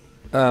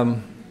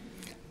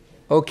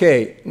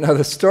 Okay, now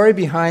the story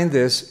behind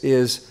this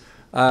is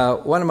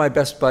one of my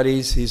best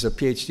buddies. He's a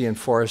PhD in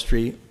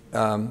forestry.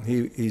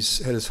 He's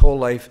had his whole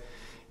life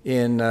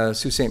in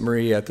Sault Ste.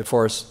 Marie at the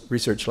Forest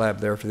Research Lab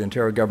there for the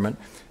Ontario government.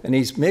 And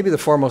he's maybe the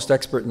foremost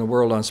expert in the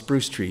world on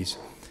spruce trees.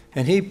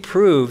 And he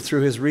proved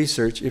through his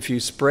research, if you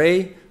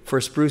spray for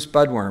spruce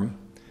budworm,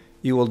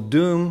 you will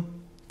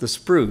doom the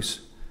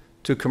spruce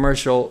to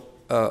commercial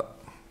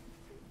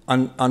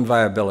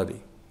unviability.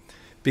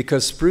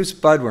 Because spruce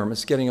budworm,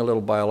 it's getting a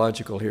little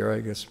biological here, I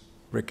guess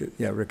Rick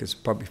is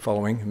probably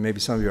following, and maybe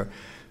some of you are.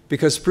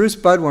 Because spruce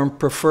budworm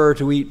prefer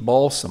to eat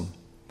balsam.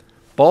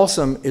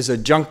 Balsam is a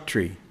junk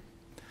tree.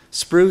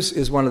 Spruce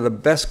is one of the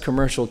best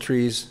commercial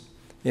trees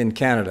in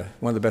Canada,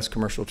 one of the best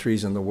commercial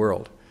trees in the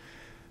world.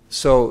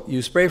 So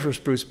you spray for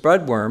spruce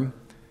budworm,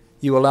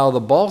 you allow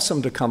the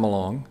balsam to come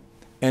along,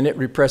 and it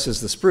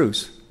represses the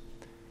spruce.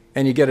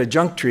 And you get a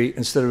junk tree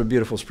instead of a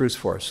beautiful spruce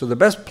forest. So the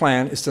best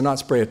plan is to not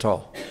spray at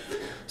all.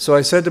 So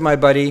I said to my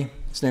buddy,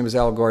 his name is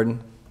Al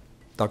Gordon,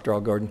 Dr.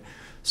 Al Gordon,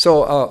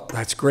 so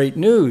that's great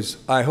news.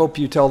 I hope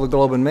you tell the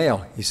Globe and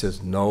Mail. He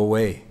says, no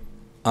way.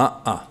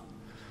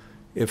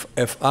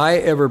 If I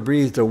ever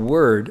breathed a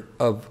word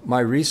of my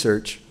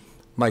research,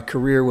 my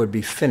career would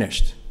be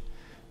finished,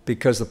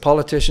 because the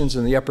politicians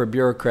and the upper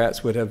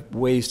bureaucrats would have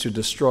ways to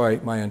destroy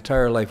my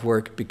entire life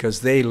work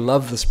because they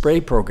love the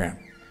spray program.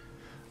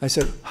 I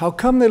said, how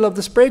come they love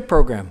the spray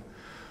program?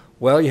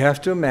 Well, you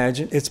have to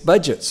imagine it's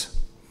budgets.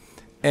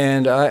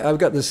 And I've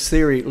got this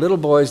theory, little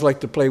boys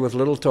like to play with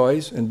little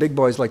toys and big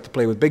boys like to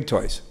play with big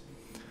toys.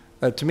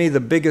 To me,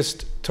 the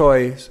biggest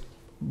boys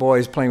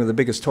playing with the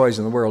biggest toys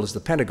in the world is the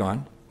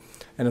Pentagon.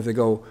 And if they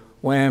go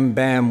wham,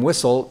 bam,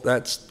 whistle,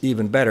 that's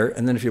even better.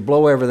 And then if you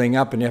blow everything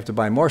up and you have to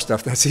buy more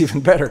stuff, that's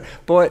even better.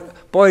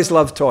 Boys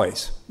love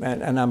toys.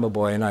 And I'm a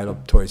boy and I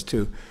love toys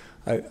too.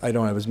 I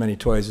don't have as many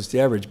toys as the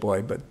average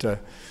boy.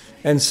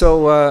 And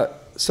so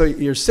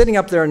you're sitting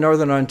up there in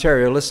Northern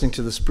Ontario listening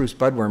to the spruce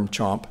budworm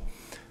chomp,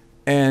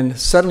 and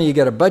suddenly you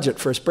get a budget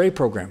for a spray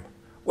program.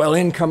 Well,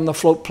 in come the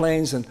float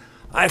planes, and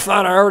I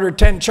thought I ordered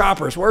 10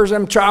 choppers. Where's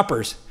them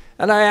choppers?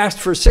 And I asked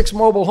for 6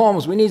 mobile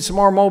homes. We need some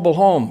more mobile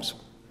homes.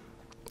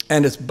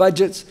 And it's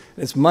budgets,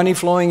 it's money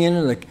flowing in,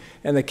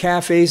 and the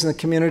cafes in the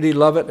community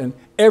love it, and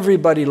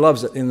everybody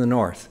loves it in the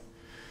north.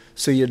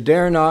 So you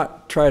dare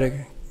not try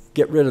to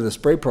get rid of the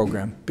spray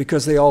program,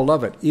 because they all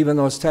love it, even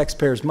though it's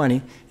taxpayers'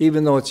 money,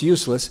 even though it's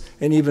useless,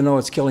 and even though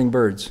it's killing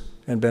birds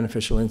and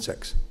beneficial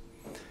insects.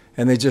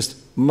 And they just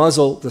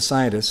muzzle the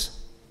scientists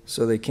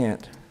so they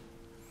can't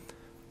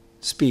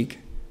speak.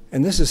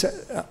 And this is,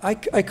 I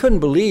couldn't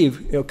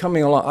believe,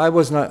 coming along, I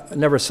was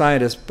never a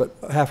scientist, but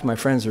half of my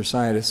friends are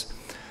scientists.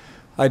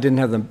 I didn't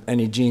have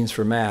any genes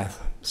for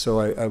math, so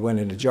I went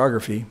into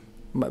geography.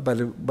 By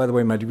the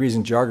way, my degree's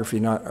in geography,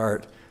 not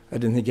art. I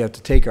didn't think you have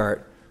to take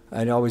art.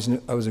 I always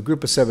knew, I was a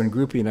group of 7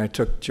 groupie, and I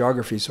took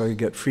geography so I could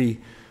get free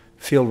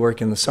field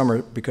work in the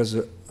summer because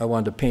I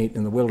wanted to paint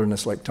in the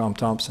wilderness like Tom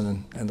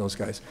Thompson and those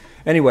guys.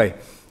 Anyway,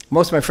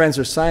 most of my friends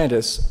are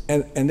scientists,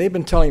 and they've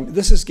been telling me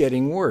this is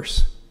getting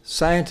worse.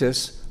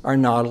 Scientists are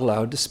not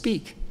allowed to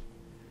speak.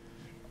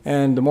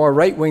 And the more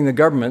right-wing the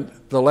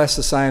government, the less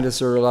the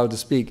scientists are allowed to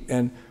speak.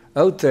 And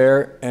out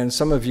there, and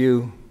some of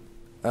you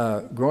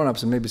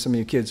grown-ups and maybe some of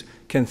you kids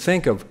can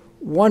think of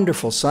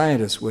wonderful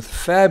scientists with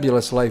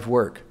fabulous life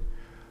work,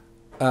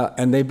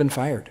 and they've been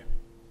fired.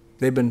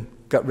 They've been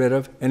got rid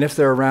of, and if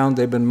they're around,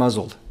 they've been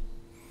muzzled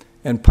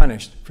and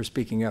punished for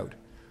speaking out.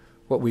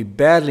 What we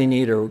badly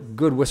need are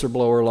good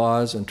whistleblower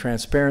laws and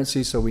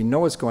transparency so we know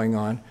what's going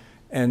on,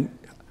 and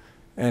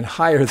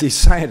hire these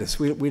scientists.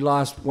 We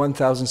lost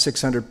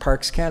 1,600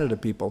 Parks Canada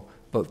people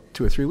about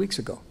 2 or 3 weeks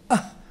ago.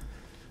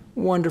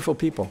 Wonderful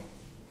people.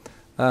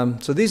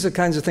 So these are the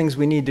kinds of things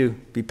we need to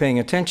be paying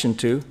attention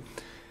to.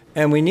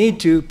 and we need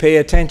to pay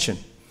attention.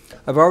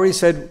 I've already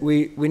said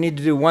we need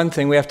to do one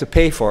thing. We have to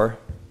pay for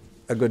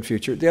a good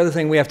future. The other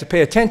thing, we have to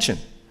pay attention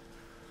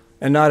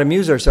and not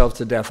amuse ourselves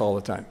to death all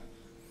the time.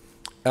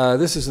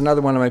 This is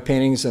another one of my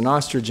paintings, an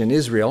ostrich in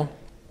Israel.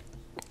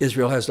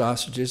 Israel has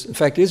ostriches. In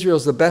fact, Israel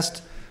is the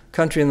best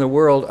country in the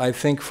world, I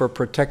think, for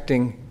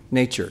protecting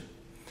nature.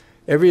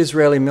 Every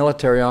Israeli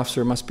military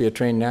officer must be a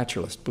trained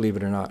naturalist, believe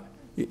it or not.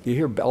 You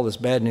hear all this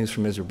bad news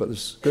from Israel, but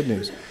there's good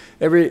news.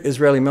 Every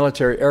Israeli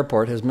military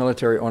airport has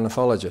military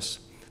ornithologists.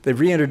 They've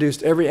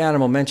reintroduced every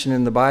animal mentioned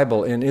in the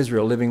Bible in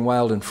Israel living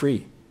wild and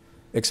free,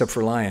 except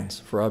for lions,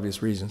 for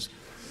obvious reasons.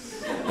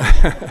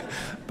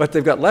 But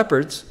they've got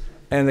leopards,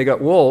 and they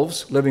got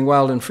wolves living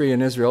wild and free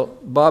in Israel.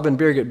 Bob and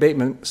Birgit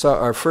Bateman saw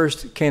our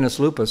first Canis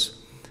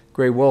lupus,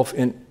 gray wolf,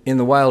 in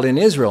the wild in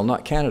Israel,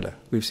 not Canada.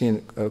 We've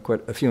seen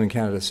quite a few in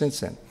Canada since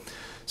then.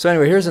 So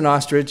anyway, here's an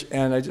ostrich,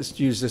 and I just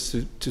use this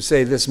to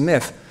say this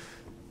myth.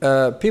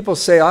 People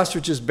say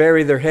ostriches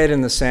bury their head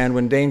in the sand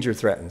when danger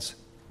threatens.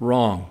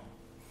 Wrong.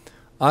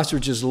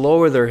 Ostriches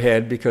lower their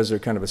head because they're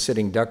kind of a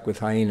sitting duck with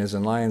hyenas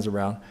and lions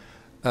around,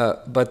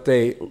 but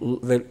they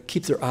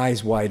keep their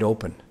eyes wide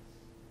open.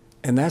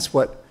 And that's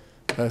what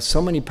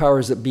so many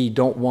powers that be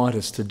don't want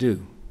us to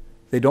do.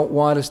 They don't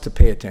want us to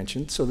pay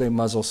attention, so they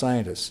muzzle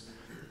scientists.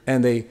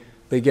 And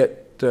they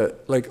get,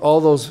 like all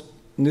those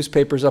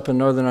newspapers up in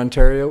Northern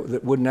Ontario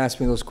that wouldn't ask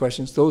me those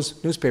questions,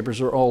 those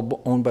newspapers are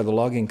all owned by the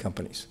logging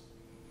companies.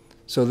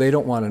 So they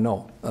don't want to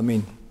know. I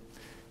mean,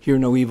 hear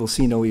no evil,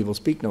 see no evil,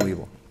 speak no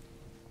evil.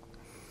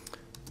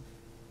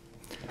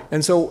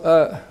 And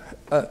so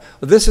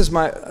this is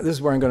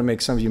where I'm going to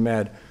make some of you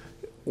mad.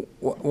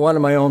 One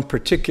of my own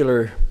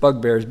particular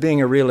bugbears,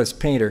 being a realist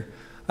painter,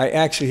 I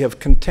actually have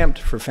contempt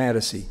for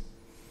fantasy.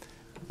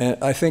 And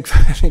I think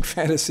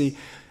fantasy,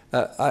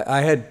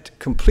 I had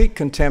complete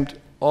contempt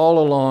all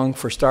along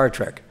for Star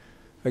Trek.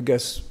 I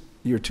guess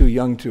you're too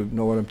young to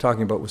know what I'm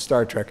talking about with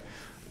Star Trek.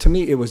 To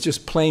me, it was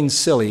just plain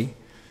silly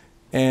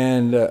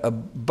and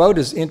about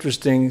as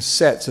interesting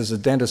sets as a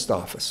dentist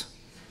office.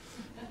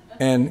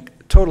 And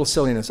total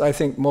silliness. I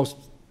think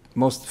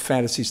most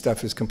fantasy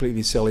stuff is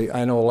completely silly.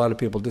 I know a lot of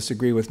people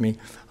disagree with me.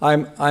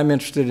 I'm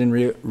interested in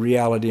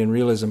reality and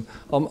realism.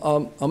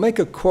 I'll make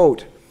a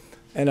quote,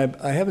 and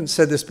I haven't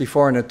said this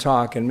before in a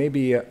talk, and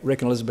maybe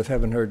Rick and Elizabeth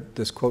haven't heard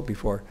this quote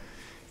before.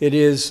 It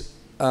is,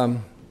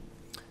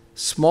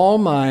 small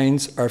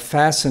minds are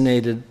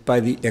fascinated by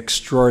the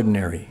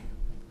extraordinary.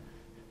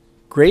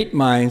 Great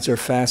minds are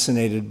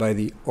fascinated by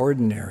the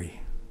ordinary.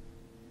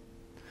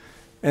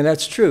 And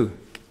that's true.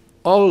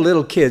 All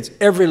little kids,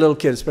 every little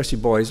kid, especially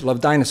boys,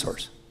 love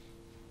dinosaurs.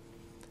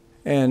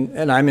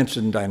 And I'm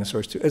interested in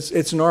dinosaurs too.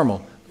 It's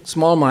normal.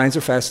 Small minds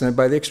are fascinated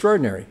by the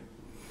extraordinary.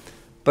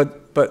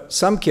 But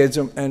some kids,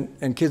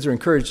 and kids are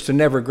encouraged to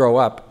never grow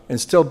up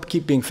and still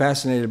keep being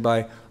fascinated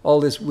by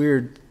all this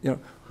weird,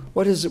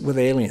 what is it with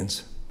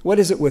aliens? What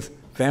is it with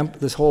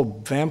this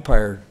whole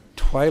vampire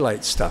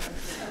Twilight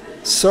stuff?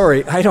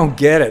 Sorry, I don't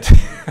get it.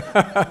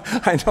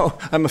 I know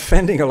I'm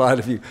offending a lot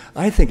of you.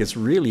 I think it's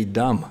really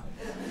dumb.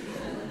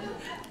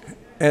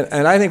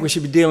 And I think we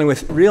should be dealing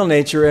with real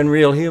nature and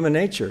real human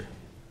nature,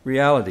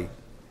 reality.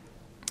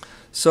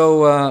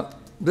 So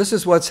this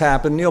is what's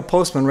happened. Neil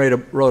Postman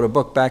wrote a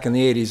book back in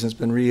the 80s, and it's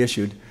been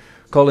reissued,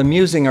 called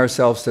Amusing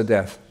Ourselves to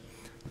Death,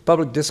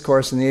 Public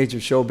Discourse in the Age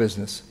of Show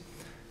Business.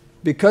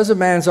 Because of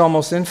man's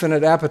almost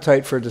infinite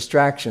appetite for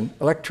distraction,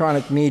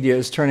 electronic media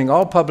is turning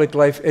all public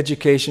life,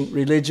 education,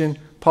 religion,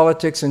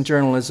 politics, and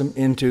journalism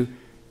into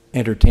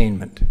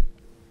entertainment.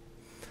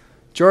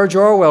 George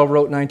Orwell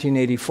wrote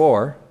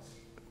 1984.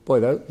 Boy,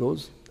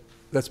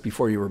 that's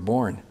before you were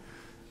born.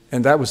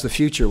 And that was the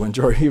future when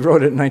he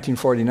wrote it in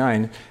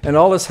 1949. And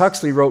Aldous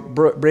Huxley wrote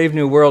Brave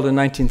New World in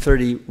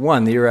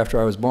 1931, the year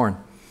after I was born.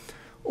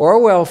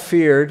 Orwell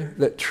feared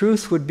that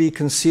truth would be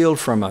concealed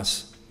from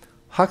us.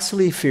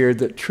 Huxley feared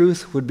that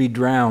truth would be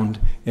drowned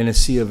in a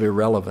sea of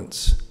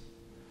irrelevance.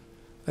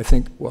 I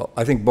think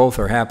both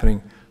are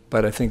happening,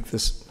 but I think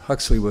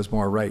Huxley was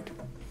more right.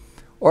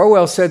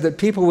 Orwell said that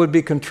people would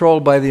be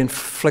controlled by the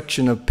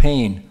infliction of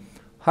pain.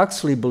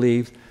 Huxley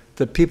believed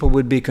that people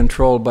would be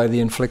controlled by the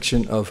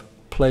infliction of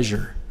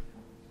pleasure.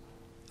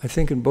 I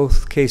think in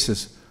both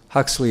cases,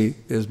 Huxley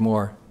is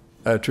more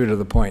true to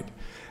the point.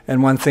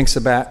 And one thinks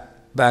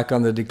back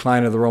on the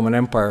decline of the Roman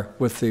Empire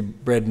with the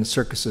bread and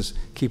circuses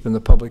keeping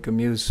the public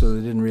amused so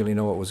they didn't really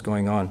know what was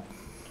going on.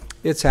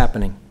 It's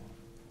happening.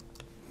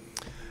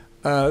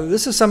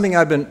 This is something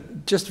I've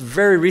been just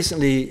very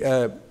recently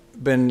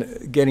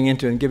been getting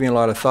into and giving a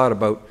lot of thought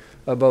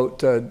about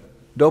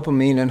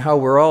dopamine and how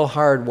we're all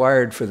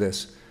hardwired for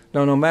this.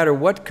 Now, no matter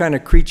what kind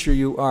of creature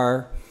you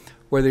are,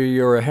 whether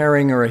you're a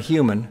herring or a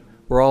human,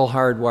 we're all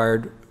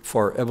hardwired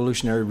for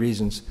evolutionary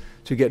reasons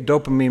to get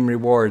dopamine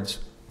rewards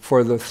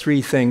for the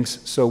three things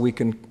so we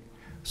can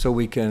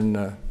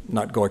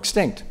not go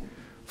extinct.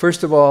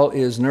 First of all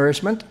is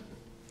nourishment.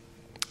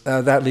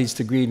 That leads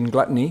to greed and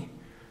gluttony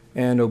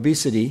and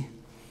obesity.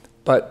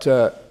 But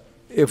you'll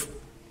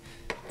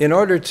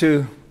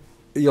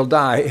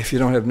die if you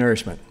don't have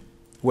nourishment,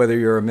 whether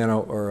you're a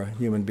minnow or a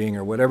human being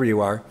or whatever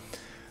you are.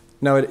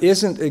 Now, it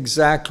isn't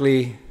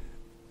exactly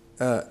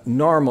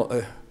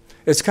normal.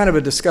 It's kind of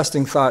a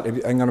disgusting thought.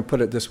 I'm going to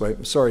put it this way.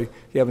 Sorry,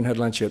 you haven't had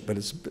lunch yet, but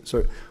it's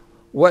sorry.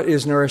 What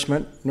is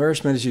nourishment?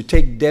 Nourishment is you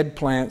take dead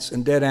plants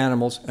and dead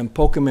animals and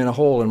poke them in a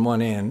hole in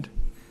one end,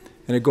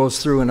 and it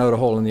goes through and out a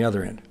hole in the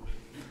other end.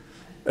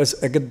 It's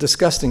a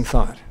disgusting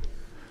thought.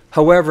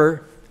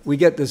 However, we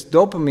get this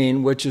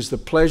dopamine, which is the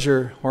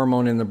pleasure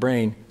hormone in the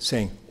brain,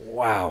 saying,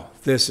 wow,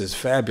 this is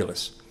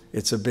fabulous.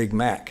 It's a Big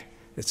Mac.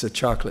 It's a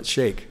chocolate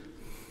shake.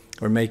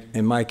 Or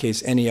in my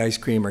case, any ice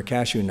cream or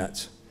cashew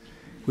nuts.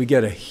 We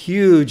get a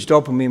huge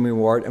dopamine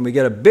reward, and we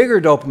get a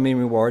bigger dopamine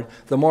reward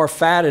the more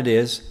fat it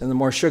is and the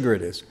more sugar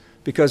it is.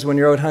 Because when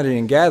you're out hunting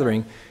and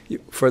gathering,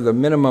 for the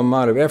minimum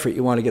amount of effort,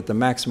 you want to get the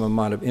maximum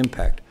amount of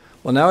impact.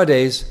 Well,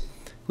 nowadays,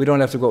 we don't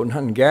have to go out and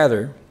hunt and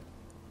gather.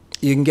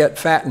 You can get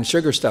fat and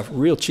sugar stuff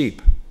real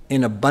cheap,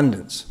 in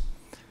abundance.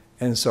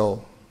 And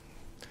so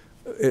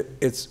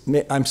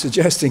I'm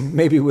suggesting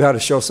maybe we ought to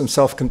show some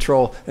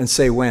self-control and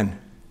say when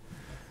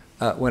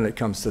it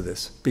comes to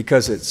this,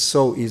 because it's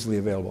so easily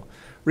available.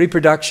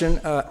 Reproduction,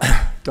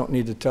 don't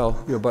need to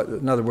tell you about,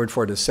 another word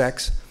for it is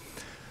sex.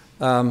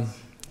 And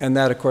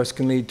that, of course,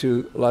 can lead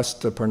to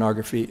lust, to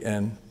pornography,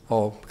 and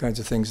all kinds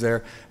of things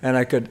there. And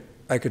I could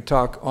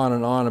talk on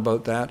and on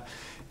about that.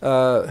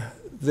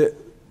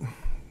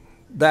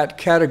 That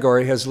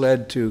category has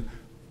led to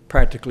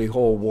practically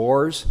whole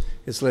wars.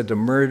 It's led to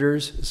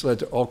murders. It's led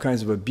to all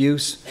kinds of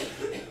abuse.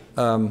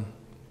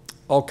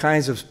 All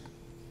kinds of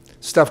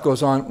stuff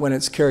goes on when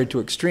it's carried to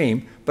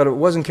extreme. But if it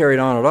wasn't carried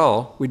on at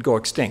all, we'd go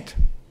extinct.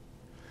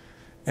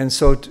 And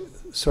so,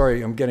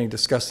 sorry, I'm getting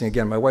disgusting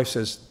again. My wife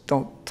says,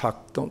 don't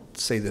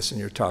say this in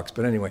your talks.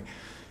 But anyway,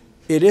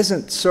 it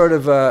isn't sort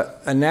of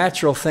a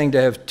natural thing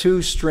to have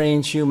two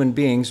strange human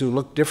beings who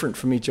look different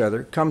from each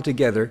other come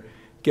together,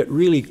 get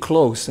really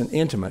close and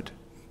intimate.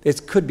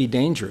 It could be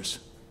dangerous.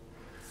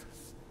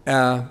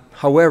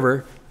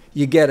 However,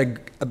 you get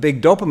a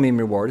big dopamine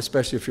reward,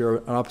 especially if you're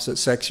an opposite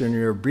sex and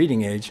you're a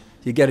breeding age.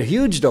 You get a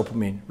huge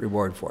dopamine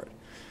reward for it.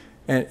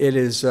 And it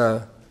is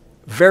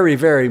very,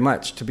 very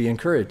much to be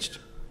encouraged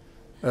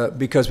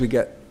because we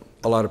get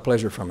a lot of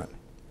pleasure from it.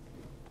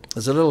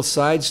 There's a little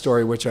side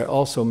story which I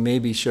also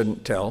maybe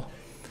shouldn't tell.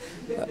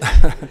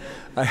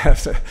 I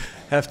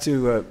have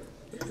to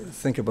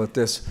think about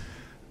this.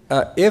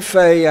 I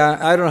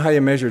don't know how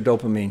you measure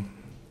dopamine.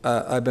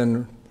 I've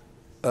been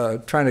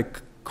trying to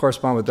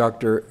correspond with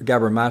Dr.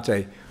 Gabor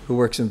Mate, who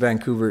works in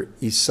Vancouver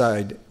East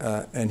Side,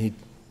 and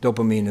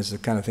dopamine is the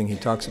kind of thing he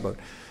talks about.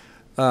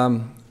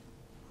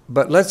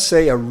 But let's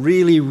say a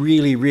really,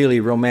 really, really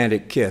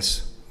romantic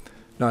kiss.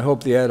 Now, I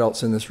hope the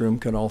adults in this room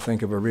can all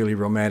think of a really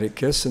romantic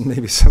kiss, and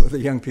maybe some of the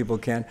young people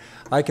can.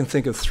 I can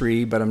think of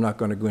 3, but I'm not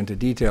going to go into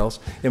details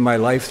in my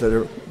life that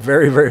are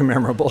very, very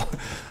memorable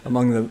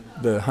among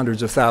the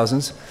hundreds of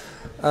thousands.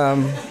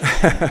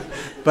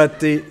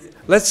 But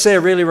let's say a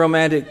really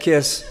romantic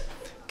kiss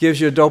gives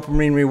you a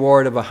dopamine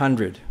reward of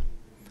 100.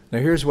 Now,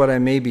 here's what I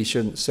maybe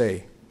shouldn't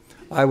say.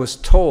 I was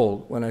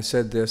told when I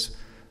said this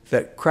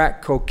that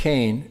crack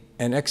cocaine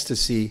and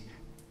ecstasy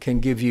can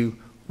give you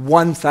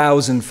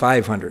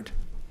 1,500.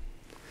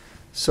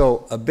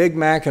 So a Big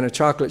Mac and a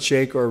chocolate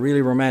shake or a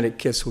really romantic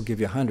kiss will give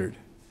you 100.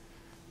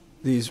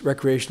 These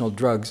recreational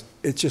drugs,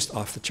 it's just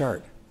off the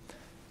chart.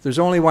 There's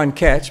only one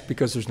catch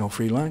because there's no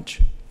free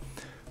lunch.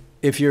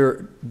 If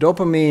your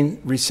dopamine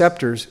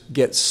receptors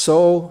get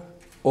so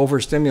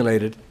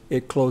overstimulated,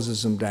 it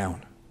closes them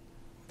down.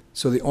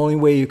 So the only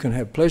way you can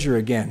have pleasure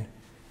again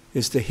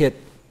is to hit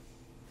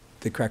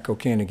the crack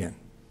cocaine again.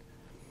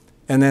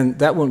 And then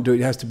that won't do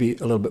it. It has to be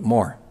a little bit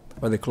more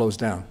or they close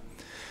down.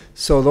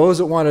 So those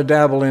that want to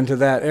dabble into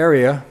that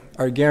area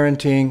are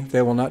guaranteeing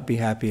they will not be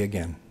happy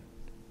again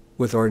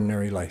with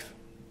ordinary life.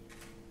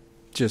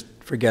 Just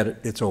forget it.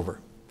 It's over.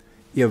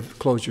 You've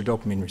closed your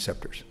dopamine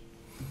receptors.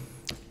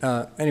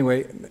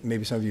 Anyway,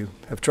 maybe some of you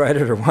have tried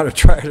it or want to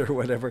try it or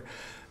whatever.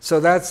 So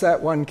that's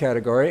that one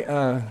category.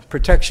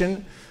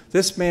 Protection.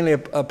 This mainly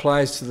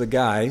applies to the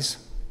guys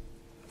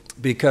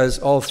because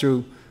all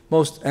through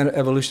most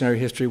evolutionary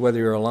history, whether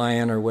you're a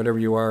lion or whatever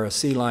you are, a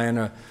sea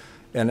lion,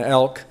 an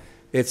elk,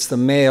 it's the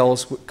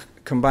males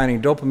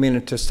combining dopamine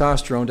and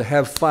testosterone to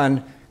have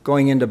fun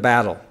going into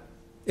battle.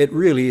 It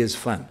really is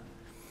fun.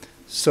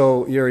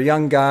 So you're a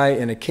young guy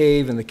in a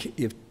cave, and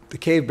the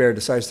cave bear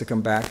decides to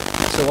come back.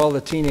 So all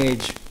the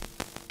teenage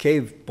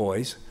cave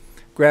boys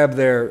grab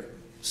their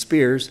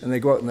spears, and they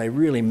go out and they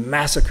really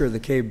massacre the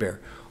cave bear.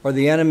 Or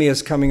the enemy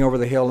is coming over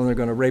the hill, and they're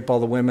going to rape all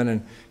the women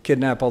and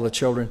kidnap all the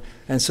children.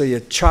 And so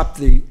you chop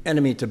the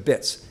enemy to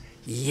bits.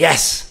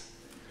 Yes!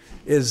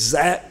 Is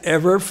that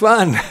ever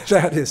fun?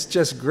 That is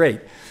just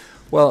great.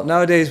 Well,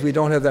 nowadays we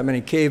don't have that many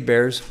cave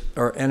bears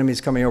or enemies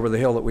coming over the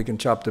hill that we can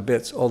chop to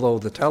bits, although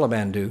the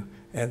Taliban do.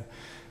 And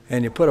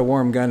you put a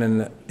warm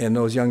gun in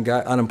those young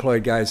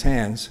unemployed guys'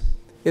 hands,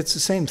 it's the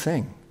same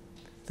thing.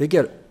 They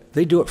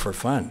do it for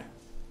fun.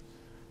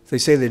 They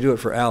say they do it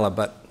for Allah,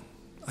 but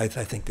I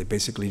think they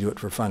basically do it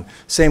for fun.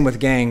 Same with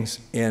gangs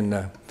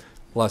in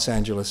Los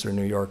Angeles or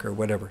New York or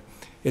whatever.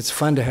 It's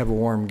fun to have a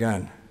warm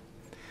gun.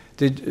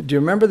 Do you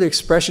remember the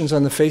expressions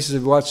on the faces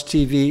who watched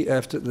TV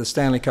after the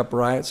Stanley Cup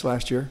riots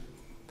last year?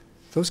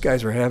 Those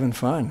guys were having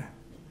fun.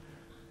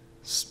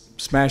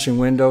 Smashing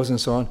windows and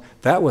so on.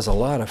 That was a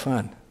lot of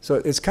fun. So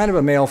it's kind of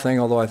a male thing,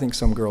 although I think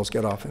some girls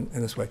get off in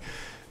this way.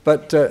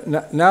 But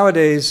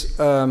nowadays,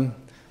 a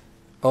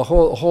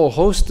whole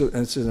host, and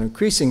it's an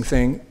increasing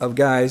thing, of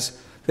guys,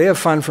 they have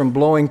fun from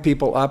blowing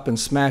people up and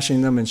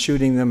smashing them and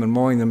shooting them and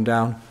mowing them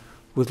down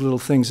with little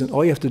things. And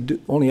all you have to do,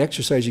 only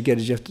exercise you get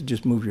is you have to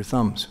just move your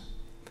thumbs.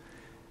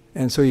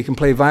 And so you can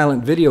play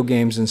violent video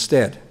games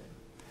instead.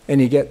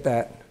 And you get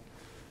that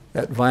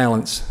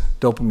violence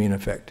dopamine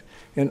effect.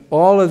 And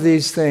all of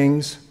these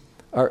things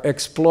are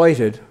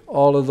exploited,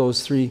 all of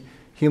those three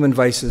human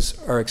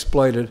vices are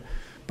exploited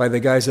by the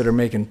guys that are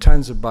making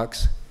tons of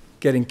bucks,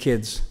 getting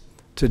kids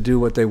to do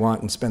what they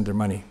want and spend their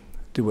money,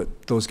 do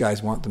what those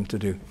guys want them to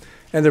do.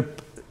 And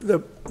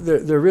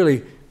they're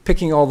really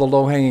picking all the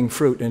low-hanging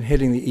fruit and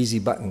hitting the easy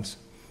buttons.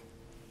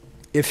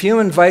 If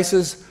human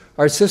vices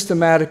are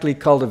systematically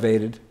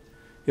cultivated,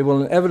 it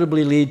will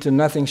inevitably lead to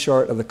nothing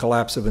short of the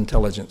collapse of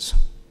intelligence.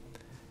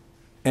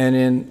 And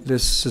in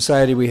this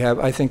society we have,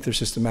 I think they're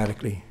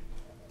systematically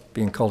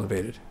being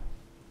cultivated.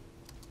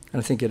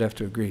 And I think you'd have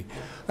to agree.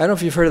 I don't know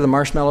if you've heard of the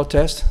marshmallow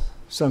test.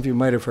 Some of you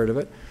might have heard of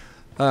it.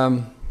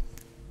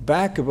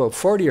 Back about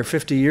 40 or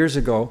 50 years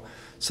ago,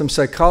 some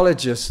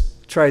psychologists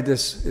tried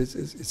this.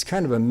 It's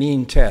kind of a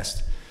mean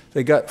test.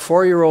 They got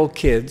 4-year-old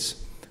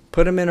kids,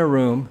 put them in a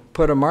room,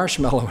 put a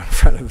marshmallow in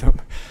front of them,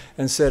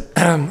 and said,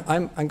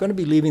 I'm going to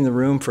be leaving the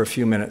room for a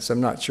few minutes.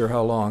 I'm not sure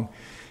how long.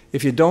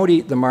 If you don't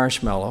eat the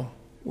marshmallow,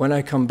 when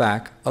I come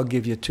back, I'll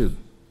give you 2.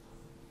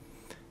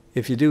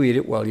 If you do eat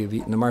it, well, you've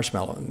eaten the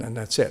marshmallow, and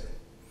that's it.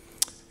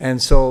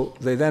 And so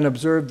they then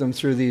observed them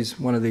through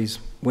one of these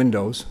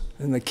windows,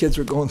 and the kids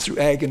were going through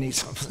agony.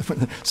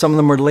 Some of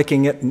them were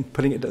licking it and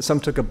putting it down. Some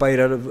took a bite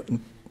out of it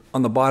and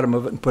on the bottom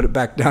of it and put it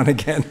back down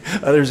again.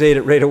 Others ate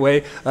it right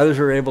away. Others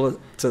were able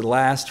to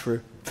last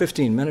for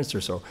 15 minutes or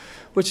so,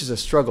 which is a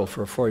struggle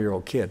for a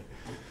 4-year-old kid.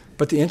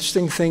 But the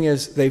interesting thing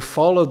is they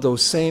followed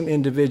those same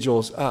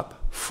individuals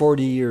up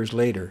 40 years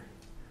later.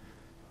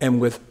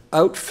 And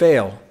without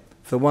fail,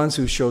 the ones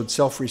who showed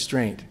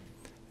self-restraint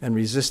and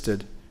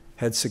resisted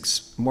had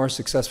more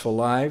successful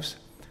lives,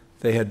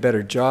 they had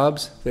better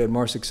jobs, they had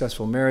more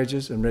successful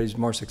marriages and raised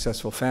more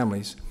successful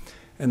families.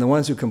 And the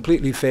ones who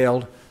completely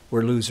failed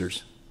were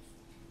losers.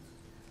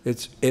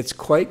 It's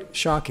quite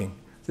shocking.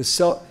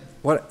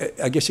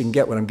 I guess you can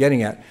get what I'm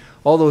getting at.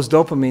 All those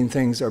dopamine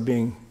things are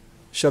being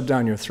shoved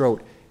down your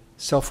throat.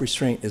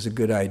 Self-restraint is a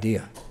good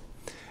idea.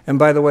 And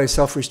by the way,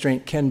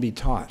 self-restraint can be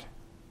taught.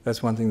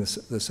 That's one thing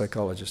the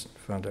psychologist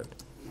found out.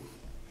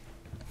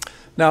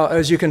 Now,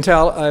 as you can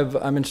tell,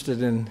 I'm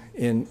interested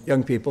in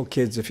young people,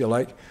 kids if you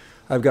like.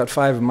 I've got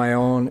 5 of my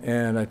own,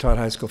 and I taught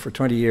high school for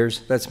 20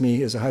 years. That's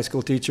me as a high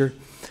school teacher.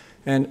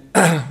 And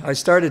I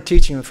started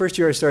teaching, the first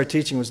year I started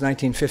teaching was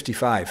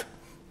 1955,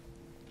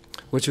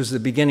 which was the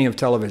beginning of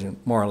television,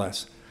 more or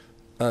less.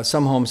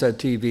 Some homes had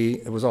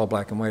TV, it was all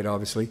black and white,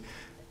 obviously,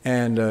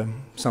 and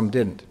some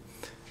didn't.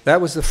 That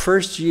was the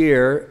first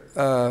year,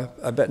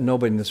 I bet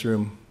nobody in this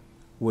room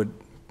would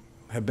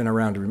have been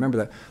around to remember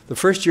that. The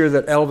first year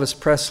that Elvis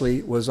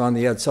Presley was on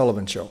the Ed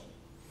Sullivan Show.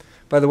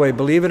 By the way,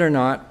 believe it or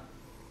not,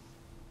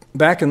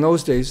 back in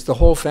those days, the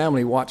whole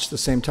family watched the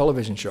same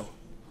television show.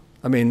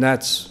 I mean,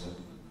 that's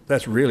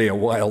really a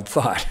wild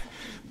thought,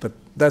 but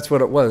that's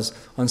what it was.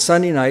 On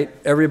Sunday night,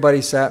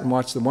 everybody sat and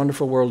watched The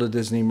Wonderful World of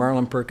Disney,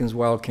 Marlon Perkins'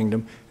 Wild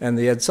Kingdom, and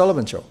the Ed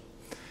Sullivan Show.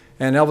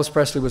 And Elvis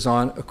Presley was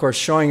on, of course,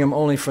 showing him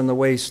only from the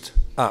waist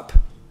up.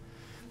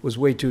 It was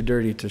way too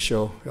dirty to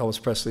show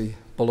Elvis Presley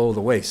below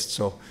the waist,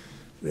 so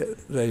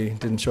they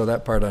didn't show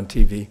that part on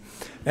TV.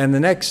 And the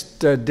next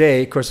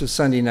day, of course, it was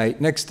Sunday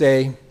night. Next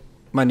day,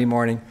 Monday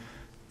morning,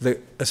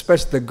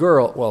 especially the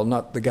girl, well,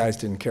 not the guys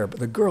didn't care, but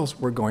the girls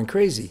were going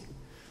crazy.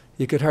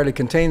 You could hardly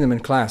contain them in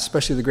class,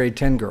 especially the grade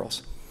 10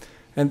 girls.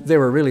 And they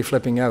were really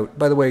flipping out.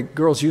 By the way,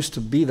 girls used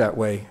to be that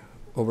way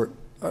over,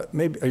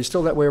 maybe, are you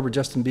still that way over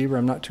Justin Bieber?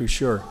 I'm not too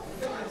sure.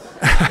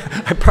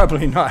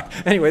 Probably not.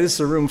 Anyway, this is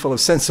a room full of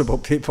sensible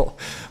people.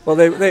 Well,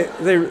 they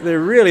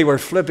really were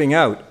flipping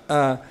out.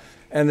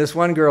 And this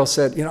one girl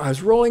said, you know, I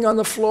was rolling on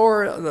the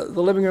floor,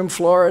 the living room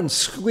floor, and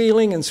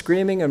squealing and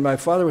screaming, and my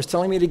father was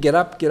telling me to get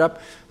up, get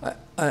up.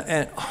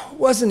 And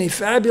wasn't he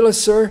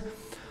fabulous, sir?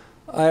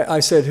 I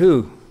said,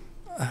 who?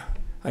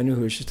 I knew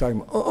who she was talking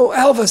about. Oh,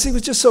 Elvis, he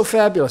was just so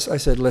fabulous. I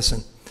said,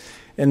 listen,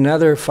 in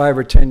another 5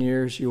 or 10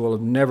 years, you will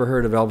have never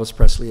heard of Elvis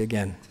Presley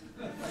again.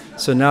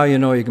 So now you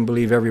know you can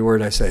believe every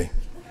word I say.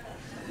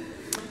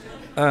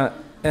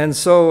 And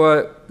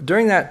so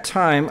during that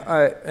time,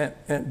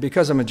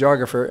 because I'm a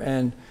geographer,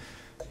 and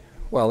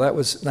well, that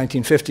was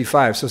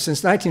 1955. So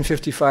since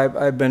 1955,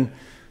 I've been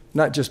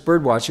not just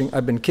bird watching,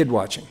 I've been kid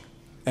watching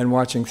and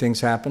watching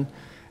things happen.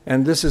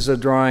 And this is a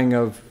drawing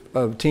of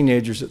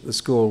teenagers at the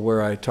school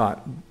where I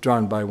taught,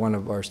 drawn by one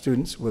of our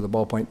students with a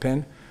ballpoint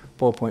pen.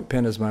 Ballpoint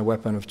pen is my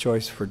weapon of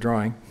choice for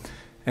drawing.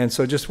 And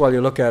so just while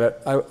you look at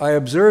it, I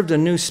observed a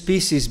new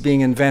species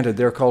being invented.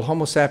 They're called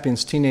Homo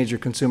sapiens teenager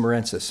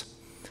consumerensis.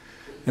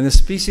 And the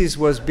species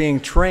was being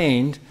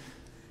trained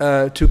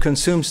to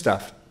consume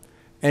stuff.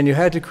 And you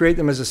had to create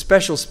them as a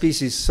special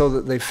species so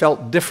that they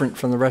felt different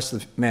from the rest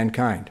of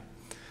mankind.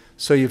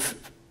 So you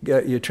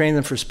train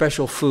them for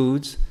special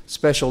foods,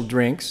 special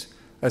drinks,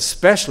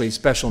 especially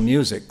special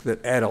music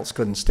that adults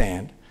couldn't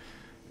stand.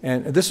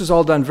 And this was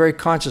all done very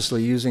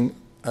consciously using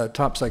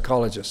top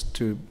psychologists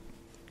to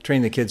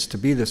train the kids to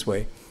be this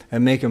way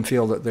and make them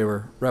feel that they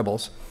were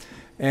rebels.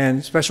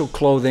 And special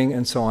clothing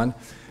and so on.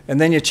 And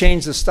then you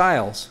change the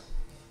styles,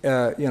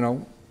 you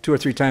know, 2 or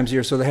 3 times a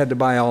year, so they had to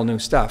buy all new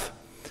stuff.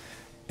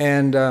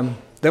 And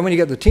then when you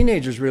get the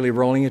teenagers really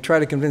rolling, you try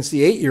to convince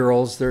the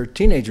 8-year-olds they're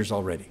teenagers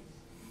already.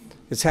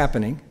 It's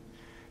happening.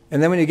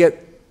 And then when you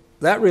get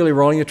that really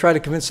rolling, you try to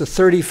convince the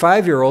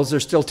 35-year-olds they're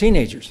still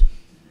teenagers.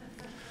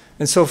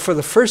 And so for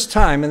the first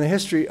time in the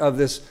history of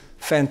this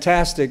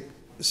fantastic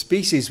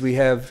species we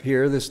have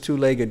here, this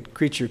 2-legged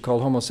creature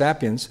called Homo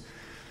sapiens,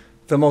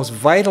 the most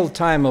vital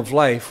time of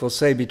life, we'll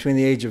say between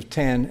the age of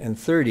 10 and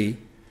 30,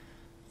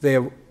 they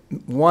have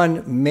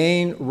one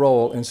main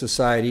role in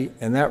society,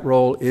 and that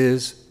role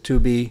is to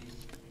be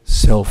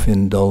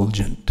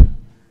self-indulgent.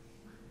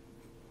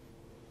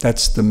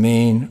 That's the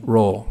main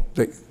role.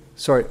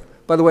 Sorry,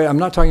 by the way, I'm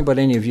not talking about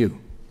any of you.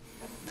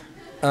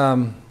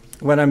 When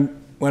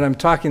I'm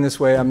talking this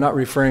way, I'm not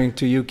referring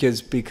to you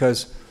kids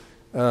because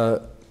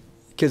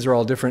kids are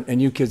all different,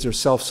 and you kids are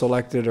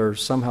self-selected or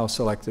somehow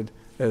selected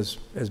as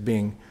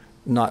being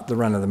not the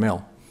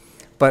run-of-the-mill.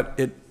 But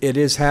it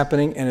is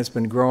happening, and it's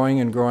been growing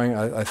and growing.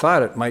 I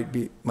thought it might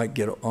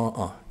get,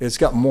 It's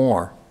got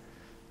more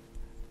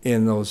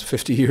in those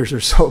 50 years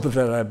or so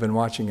that I've been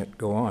watching it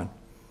go on.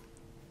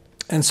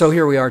 And so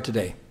here we are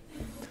today.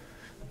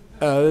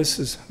 This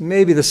is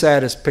maybe the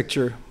saddest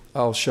picture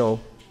I'll show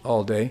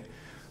all day.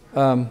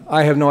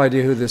 I have no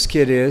idea who this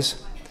kid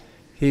is.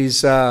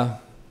 He's,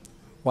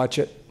 watch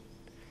it.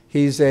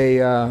 He's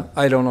a,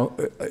 I don't know,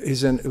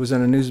 it was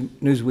in a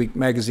Newsweek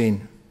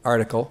magazine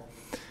article.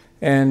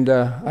 And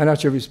I'm not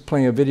sure if he's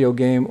playing a video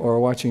game or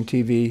watching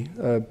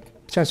TV.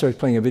 Chances are he's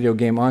playing a video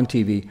game on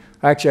TV.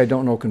 Actually, I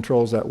don't know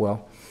controls that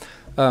well.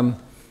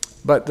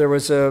 But there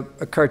was a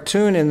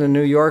cartoon in the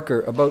New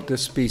Yorker about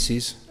this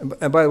species.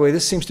 And by the way,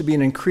 this seems to be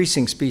an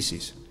increasing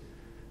species.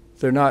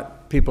 They're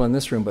not people in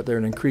this room, but they're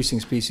an increasing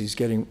species,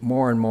 getting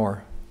more and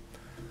more.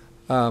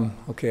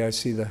 Okay, I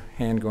see the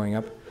hand going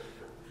up.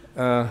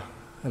 I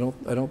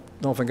don't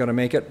know if I'm going to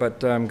make it,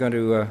 but I'm going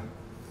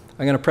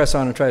to press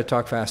on and try to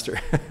talk faster.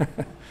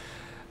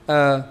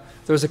 There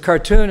was a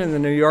cartoon in the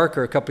New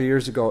Yorker a couple of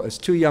years ago. It's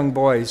 2 young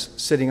boys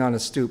sitting on a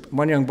stoop.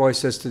 One young boy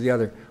says to the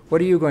other,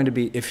 "What are you going to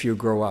be if you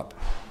grow up?"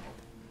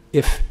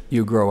 If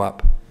you grow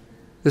up.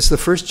 This is the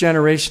first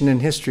generation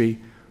in history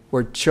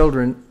where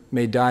children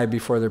may die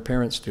before their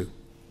parents do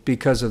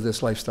because of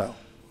this lifestyle.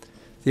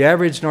 The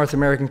average North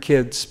American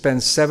kid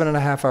spends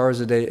 7.5 hours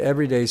a day,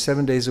 every day,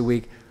 7 days a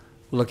week,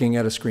 looking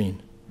at a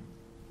screen.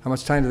 How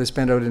much time do they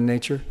spend out in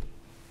nature?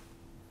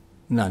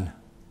 None.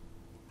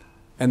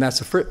 And that's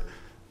the first.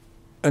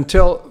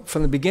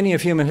 From the beginning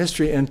of human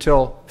history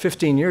until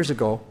 15 years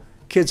ago,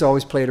 kids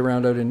always played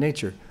around out in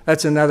nature.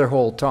 That's another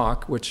whole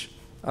talk, which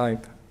I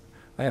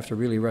have to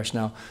really rush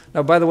now.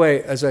 Now, by the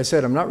way, as I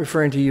said, I'm not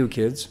referring to you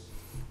kids.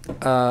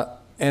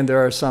 And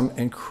there are some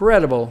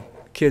incredible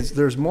kids.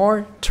 There's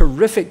more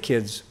terrific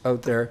kids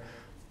out there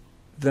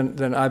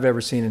than I've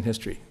ever seen in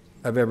history,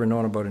 I've ever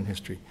known about in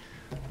history.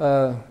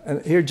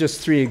 And here are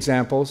just 3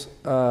 examples.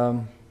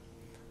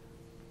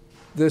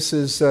 This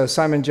is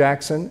Simon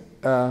Jackson.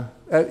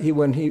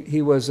 When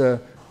he was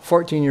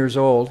 14 years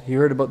old, he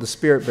heard about the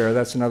spirit bear.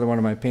 That's another one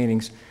of my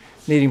paintings,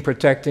 needing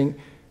protecting.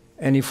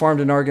 And he formed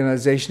an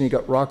organization. He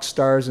got rock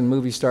stars and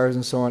movie stars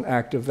and so on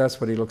active.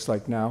 That's what he looks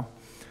like now.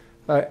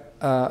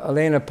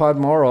 Elena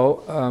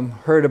Podmoro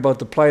heard about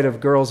the plight of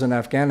girls in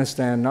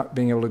Afghanistan not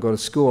being able to go to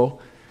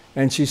school.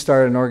 And she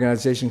started an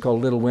organization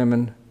called Little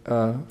Women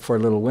for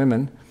Little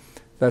Women.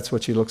 That's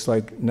what she looks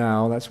like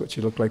now. That's what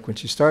she looked like when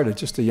she started,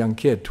 just a young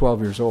kid,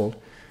 12 years old.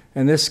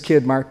 And this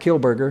kid, Mark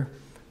Kilberger,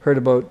 heard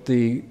about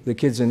the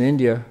kids in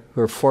India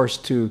who are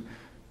forced to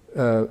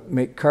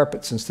make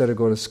carpets instead of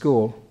go to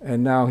school.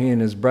 And now he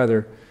and his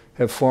brother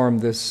have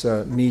formed this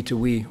Me to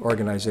We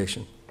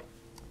organization.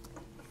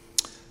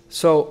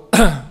 So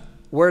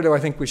where do I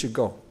think we should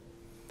go?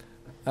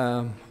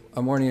 I'm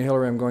warning you,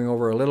 Hillary, I'm going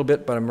over a little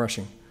bit, but I'm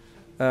rushing.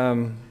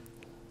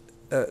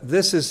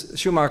 This is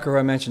Schumacher, who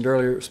I mentioned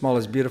earlier, Small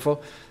is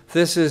Beautiful.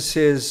 This is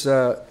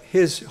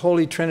his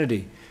Holy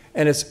Trinity.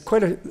 And it's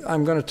quite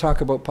I'm going to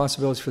talk about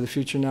possibilities for the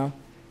future now.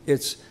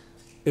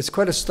 It's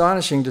quite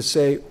astonishing to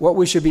say what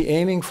we should be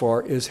aiming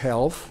for is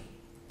health,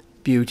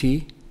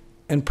 beauty,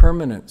 and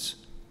permanence.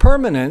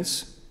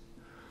 Permanence,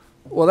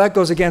 well, that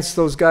goes against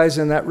those guys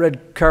in that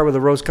red car with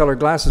the rose-colored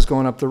glasses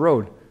going up the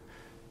road.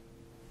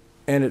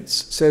 And it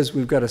says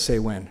we've got to say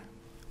when.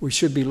 We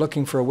should be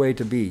looking for a way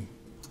to be.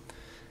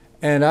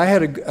 And I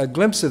had a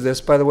glimpse of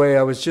this. By the way,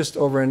 I was just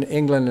over in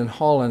England and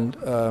Holland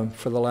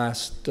for the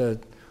last,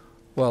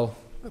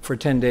 for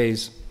 10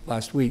 days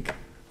last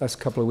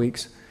couple of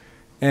weeks.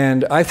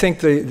 And I think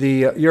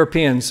the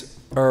Europeans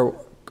are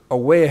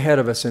way ahead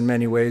of us in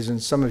many ways,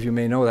 and some of you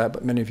may know that,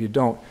 but many of you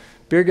don't.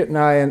 Birgit and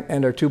I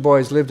and our 2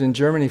 boys lived in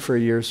Germany for a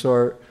year,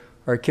 so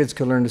our kids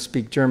could learn to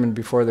speak German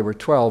before they were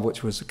 12,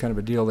 which was kind of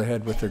a deal they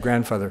had with their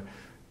grandfather,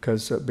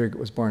 because Birgit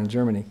was born in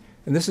Germany.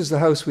 And this is the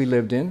house we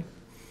lived in.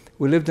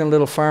 We lived in a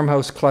little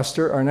farmhouse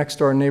cluster. Our next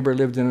door neighbor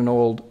lived in an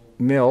old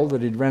mill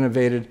that he'd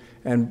renovated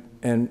and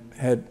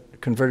had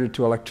converted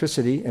to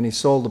electricity, and he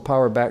sold the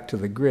power back to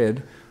the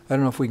grid. I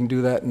don't know if we can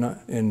do that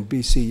in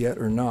BC yet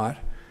or not.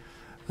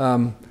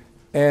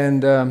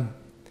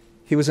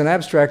 He was an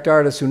abstract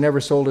artist who never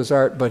sold his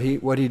art, but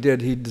what he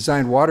did, he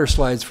designed water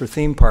slides for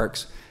theme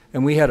parks.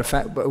 And we had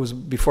but it was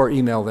before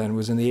email then, it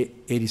was in the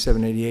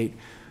 87, 88.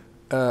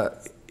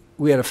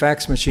 We had a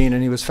fax machine,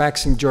 and he was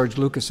faxing George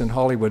Lucas in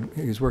Hollywood.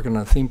 He was working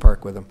on a theme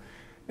park with him.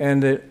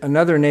 And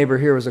another neighbor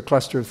here was a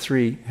cluster of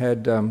 3,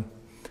 had a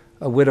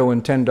widow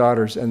and 10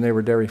 daughters, and they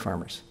were dairy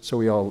farmers. So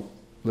we all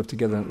lived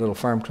together in a little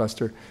farm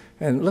cluster.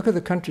 And look at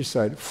the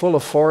countryside, full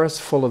of forests,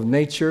 full of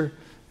nature,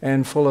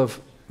 and full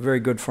of very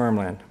good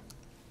farmland.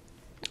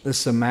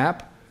 This is a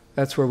map.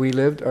 That's where we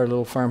lived, our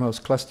little farmhouse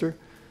cluster.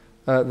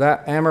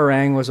 That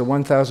Amarang was a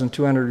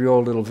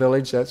 1,200-year-old little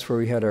village. That's where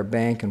we had our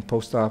bank and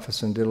post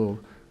office and did a little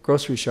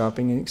grocery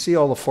shopping. And you can see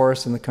all the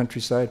forests in the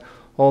countryside,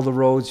 all the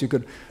roads. You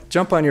could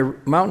jump on your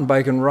mountain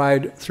bike and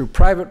ride through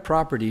private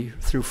property,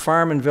 through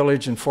farm and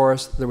village and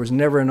forest. There was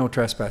never a no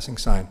trespassing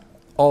sign,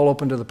 all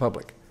open to the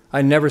public.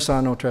 I never saw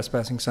a no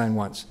trespassing sign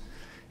once.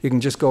 You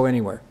can just go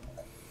anywhere.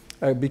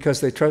 Because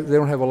they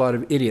don't have a lot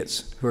of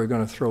idiots who are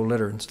going to throw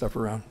litter and stuff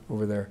around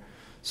over there.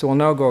 So we'll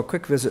now go a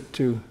quick visit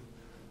to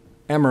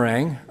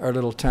Amarang, our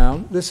little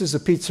town. This is a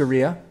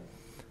pizzeria,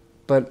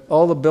 but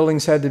all the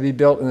buildings had to be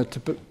built in a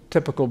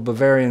typical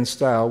Bavarian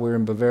style. We're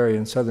in Bavaria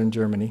in southern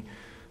Germany.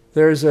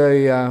 There's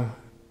a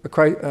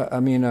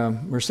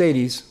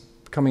Mercedes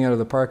coming out of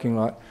the parking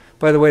lot.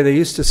 By the way, they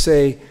used to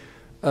say,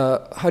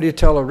 how do you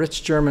tell a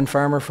rich German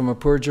farmer from a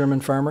poor German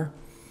farmer?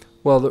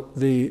 Well,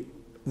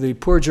 the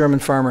poor German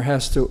farmer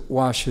has to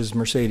wash his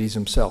Mercedes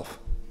himself.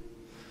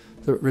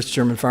 The rich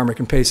German farmer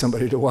can pay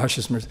somebody to wash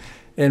his Mercedes.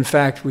 In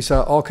fact, we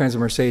saw all kinds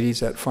of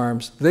Mercedes at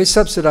farms. They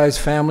subsidize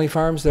family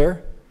farms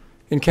there.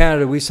 In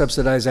Canada, we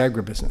subsidize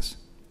agribusiness,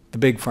 the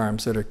big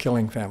farms that are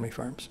killing family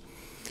farms.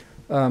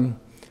 And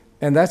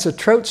that's a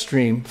trout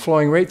stream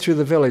flowing right through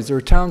the village. There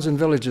are towns and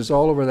villages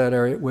all over that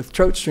area with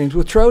trout streams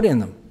with trout in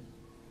them,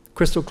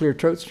 crystal clear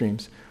trout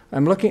streams.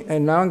 I'm looking,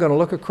 and now I'm going to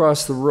look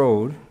across the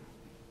road.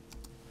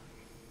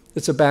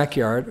 It's a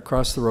backyard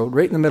across the road,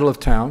 right in the middle of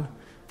town.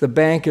 The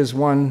bank is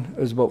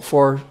about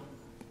 4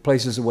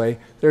 places away.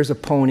 There's a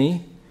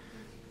pony.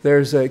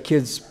 There's a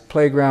kid's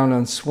playground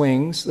on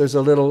swings. There's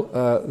a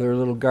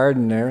little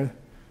garden there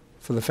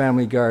for the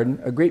family garden.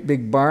 A great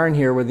big barn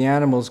here where the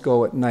animals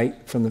go at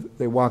night.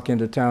 They walk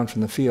into town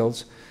from the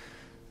fields.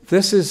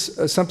 This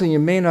is something you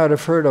may not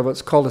have heard of.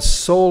 It's called a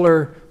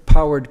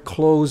solar-powered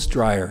clothes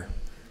dryer.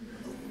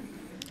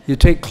 You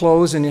take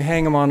clothes and you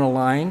hang them on a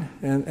line,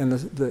 and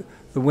the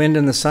wind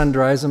and the sun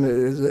dries them.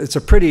 It's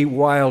a pretty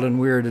wild and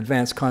weird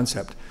advanced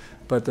concept,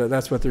 but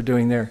that's what they're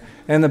doing there.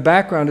 And the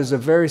background is a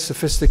very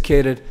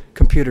sophisticated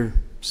computer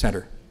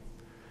center.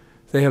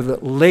 They have the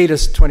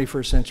latest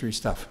 21st century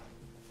stuff.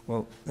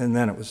 Well, and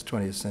then it was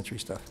 20th century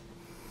stuff.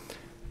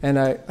 And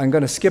I'm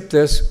going to skip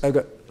this. I've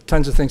got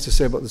tons of things to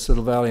say about this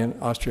little valley in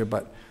Austria,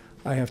 but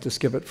I have to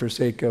skip it for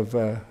sake of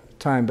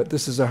time. But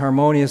this is a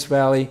harmonious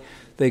valley.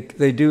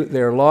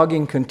 They're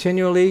logging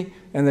continually,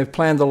 and they've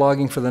planned the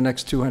logging for the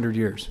next 200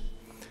 years.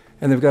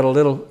 And they've got a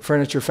little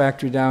furniture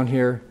factory down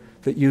here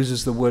that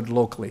uses the wood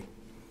locally,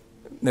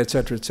 et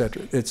cetera, et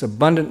cetera. It's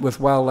abundant with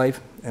wildlife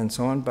and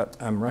so on, but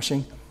I'm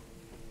rushing.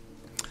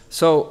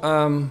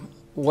 So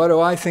what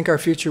do I think our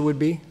future would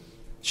be?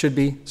 Should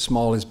be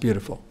small is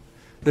beautiful.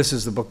 This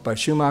is the book by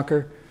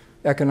Schumacher.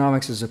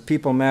 Economics is a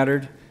people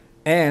mattered.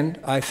 And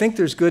I think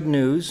there's good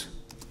news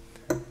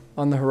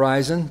on the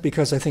horizon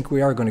because I think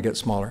we are going to get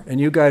smaller. And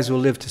you guys will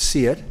live to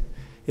see it.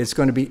 It's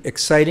going to be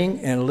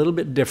exciting and a little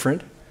bit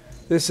different.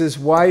 This is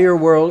Why Your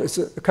World, it's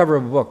a cover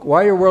of a book.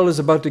 Why Your World is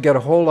About to Get a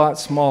Whole Lot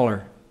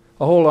Smaller.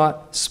 A Whole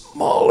Lot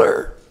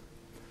Smaller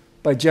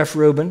by Jeff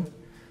Rubin.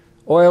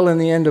 Oil and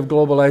the End of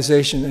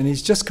Globalization. And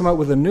he's just come out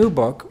with a new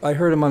book. I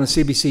heard him on the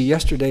CBC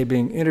yesterday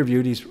being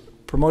interviewed. He's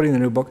promoting the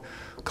new book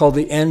called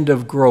The End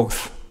of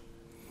Growth.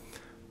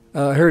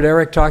 I heard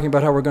Eric talking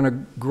about how we're going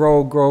to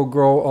grow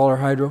all our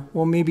hydro.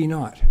 Well, maybe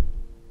not.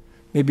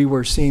 Maybe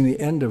we're seeing the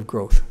end of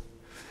growth.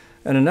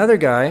 And another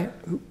guy,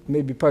 who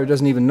maybe probably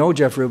doesn't even know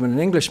Jeff Rubin, an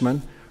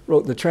Englishman,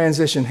 wrote The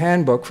Transition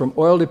Handbook from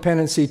Oil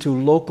Dependency to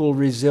Local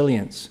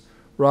Resilience.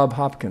 Rob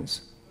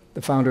Hopkins,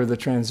 the founder of the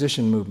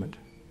transition movement.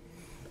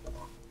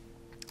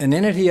 And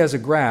in it he has a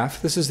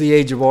graph. This is the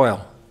age of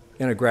oil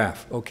in a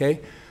graph, okay?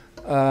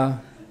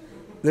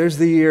 There's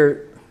the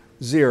year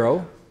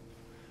 0.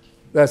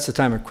 That's the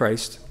time of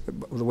Christ,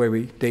 the way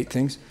we date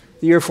things.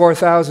 The year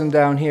 4000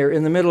 down here.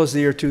 In the middle is the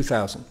year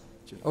 2000.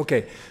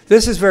 Okay,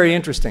 this is very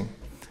interesting.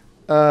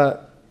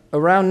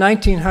 Around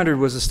 1900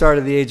 was the start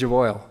of the age of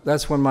oil.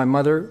 That's when my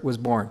mother was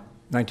born,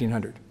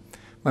 1900.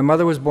 My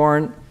mother was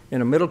born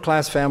in a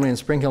middle-class family in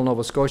Spring Hill,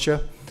 Nova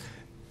Scotia.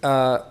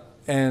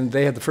 and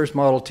they had the first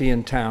Model T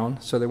in town,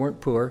 so they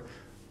weren't poor.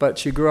 But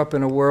she grew up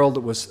in a world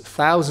that was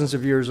thousands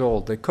of years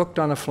old. They cooked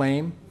on a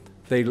flame.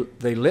 They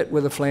lit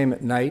with a flame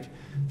at night.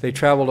 They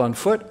traveled on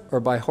foot or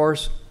by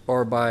horse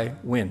or by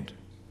wind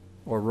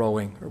or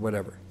rowing or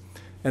whatever.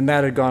 And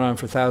that had gone on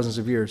for thousands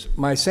of years.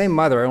 My same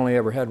mother, I only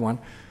ever had one,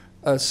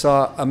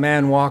 saw a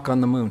man walk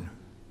on the moon.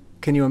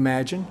 Can you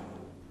imagine?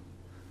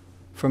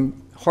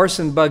 From horse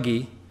and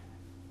buggy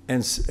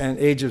and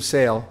age of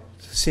sail,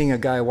 seeing a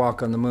guy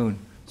walk on the moon,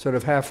 sort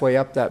of halfway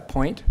up that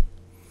point.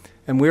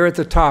 And we're at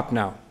the top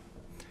now.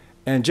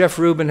 And Jeff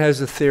Rubin has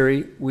a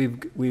theory.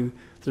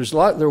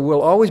 There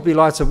will always be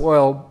lots of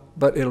oil,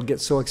 but it'll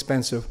get so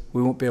expensive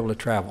we won't be able to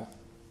travel.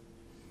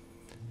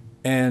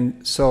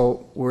 And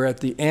so we're at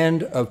the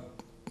end of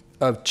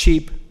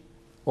cheap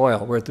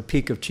oil. We're at the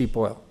peak of cheap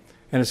oil.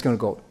 And it's going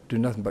to do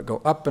nothing but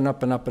go up and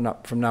up and up and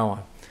up from now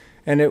on.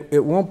 And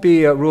it won't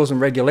be rules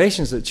and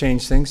regulations that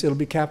change things. It'll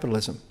be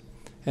capitalism.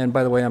 And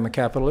by the way, I'm a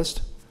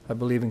capitalist. I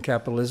believe in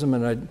capitalism,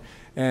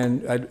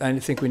 and I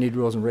think we need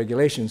rules and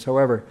regulations.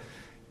 However,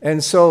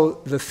 and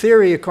so the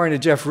theory, according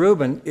to Jeff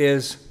Rubin,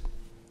 is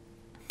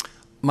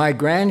my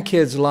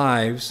grandkids'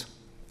 lives,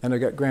 and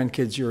I've got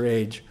grandkids your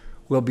age,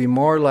 will be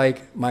more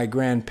like my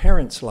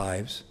grandparents'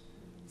 lives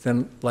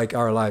than like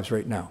our lives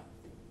right now.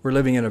 We're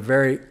living in a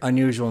very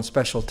unusual and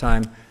special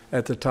time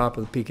at the top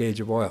of the peak age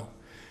of oil.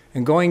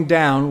 And going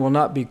down will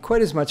not be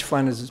quite as much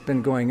fun as it's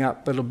been going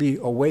up, but it'll be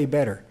a way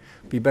better.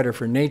 Be better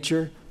for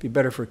nature, be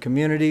better for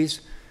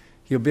communities.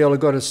 You'll be able to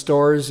go to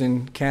stores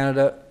in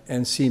Canada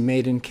and see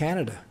Made in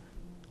Canada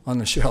on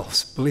the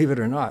shelves, believe it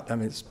or not. I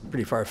mean, it's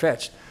pretty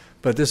far-fetched,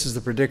 but this is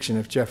the prediction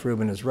if Jeff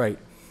Rubin is right.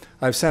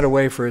 I've sent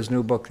away for his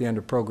new book, The End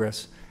of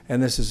Progress,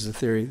 and this is the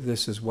theory,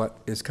 this is what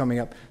is coming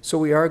up. So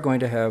we are going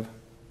to have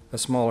a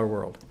smaller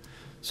world.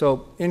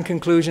 So in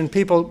conclusion,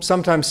 people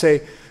sometimes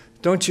say,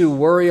 don't you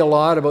worry a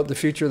lot about the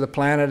future of the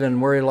planet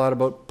and worry a lot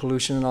about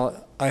pollution and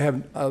all? I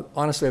have,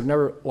 honestly, I've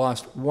never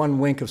lost one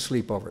wink of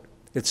sleep over it.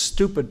 It's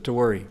stupid to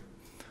worry.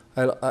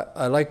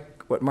 I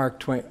like what Mark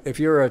Twain, if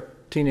you're a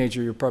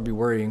teenager, you're probably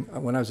worrying.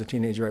 When I was a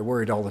teenager, I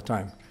worried all the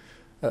time.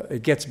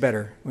 It gets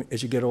better.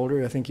 As you get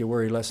older, I think you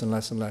worry less and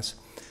less and less.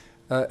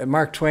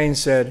 Mark Twain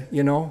said,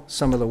 you know,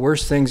 some of the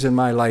worst things in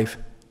my life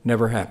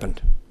never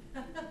happened.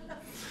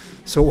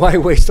 So why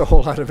waste a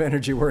whole lot of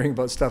energy worrying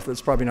about stuff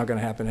that's probably not going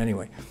to happen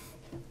anyway?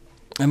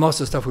 And most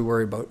of the stuff we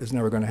worry about is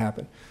never going to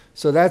happen.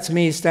 So that's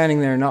me standing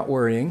there not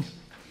worrying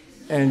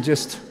and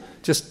just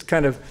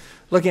kind of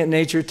looking at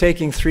nature,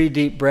 taking 3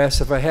 deep breaths.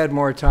 If I had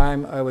more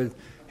time, I would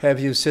have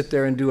you sit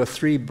there and do a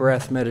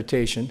 3-breath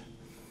meditation.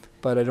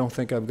 But I don't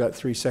think I've got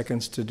 3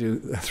 seconds to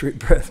do a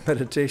 3-breath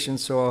meditation.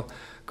 So I'll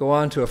go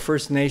on to a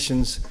First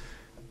Nations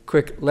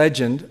quick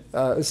legend.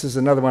 This is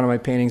another one of my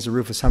paintings, a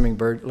rufous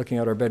hummingbird looking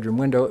out our bedroom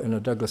window in a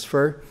Douglas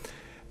fir.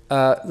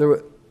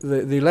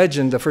 The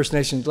legend, the First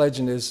Nations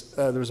legend is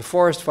there was a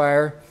forest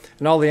fire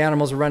and all the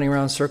animals were running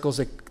around in circles.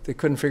 They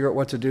couldn't figure out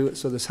what to do.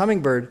 So this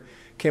hummingbird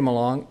came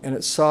along and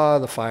it saw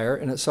the fire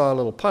and it saw a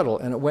little puddle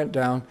and it went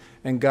down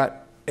and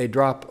got a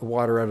drop of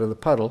water out of the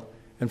puddle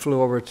and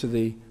flew over to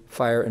the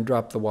fire and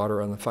dropped the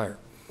water on the fire.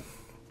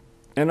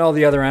 And all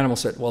the other animals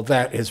said, well,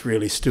 that is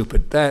really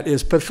stupid. That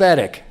is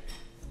pathetic.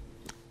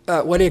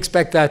 What do you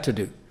expect that to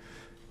do?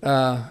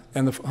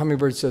 And the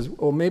hummingbird says,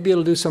 well, maybe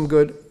it'll do some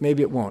good,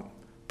 maybe it won't.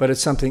 But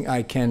it's something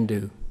I can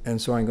do,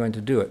 and so I'm going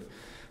to do it.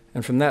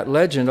 And from that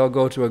legend, I'll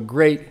go to a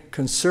great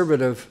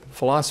conservative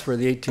philosopher of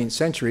the 18th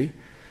century,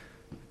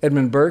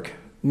 Edmund Burke.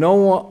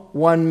 No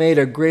one made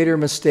a greater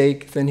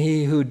mistake than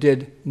he who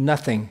did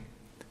nothing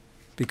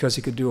because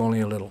he could do only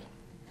a little.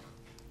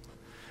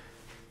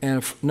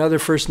 And another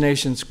First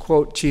Nations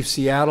quote, Chief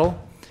Seattle,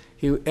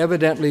 he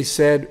evidently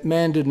said,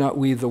 man did not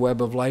weave the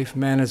web of life,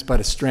 man is but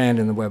a strand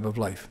in the web of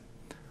life.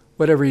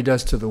 Whatever he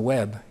does to the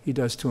web, he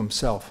does to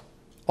himself.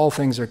 All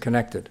things are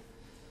connected.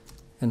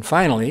 And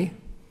finally,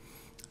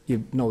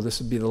 you know this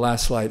would be the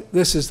last slide.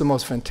 This is the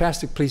most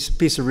fantastic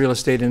piece of real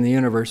estate in the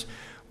universe,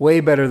 way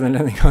better than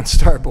anything on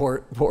Star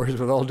Wars,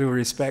 with all due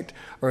respect,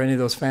 or any of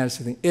those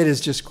fantasy things. It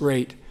is just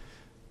great.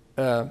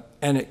 And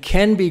it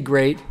can be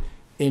great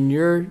in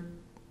your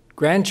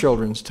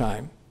grandchildren's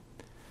time.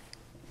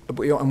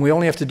 And we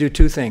only have to do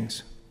 2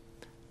 things.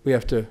 We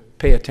have to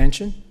pay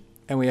attention,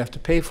 and we have to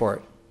pay for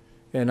it.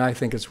 And I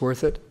think it's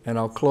worth it. And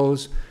I'll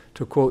close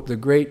to quote the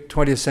great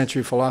 20th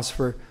century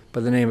philosopher by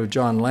the name of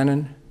John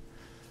Lennon.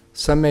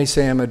 Some may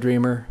say I'm a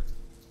dreamer,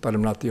 but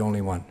I'm not the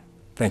only one.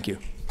 Thank you.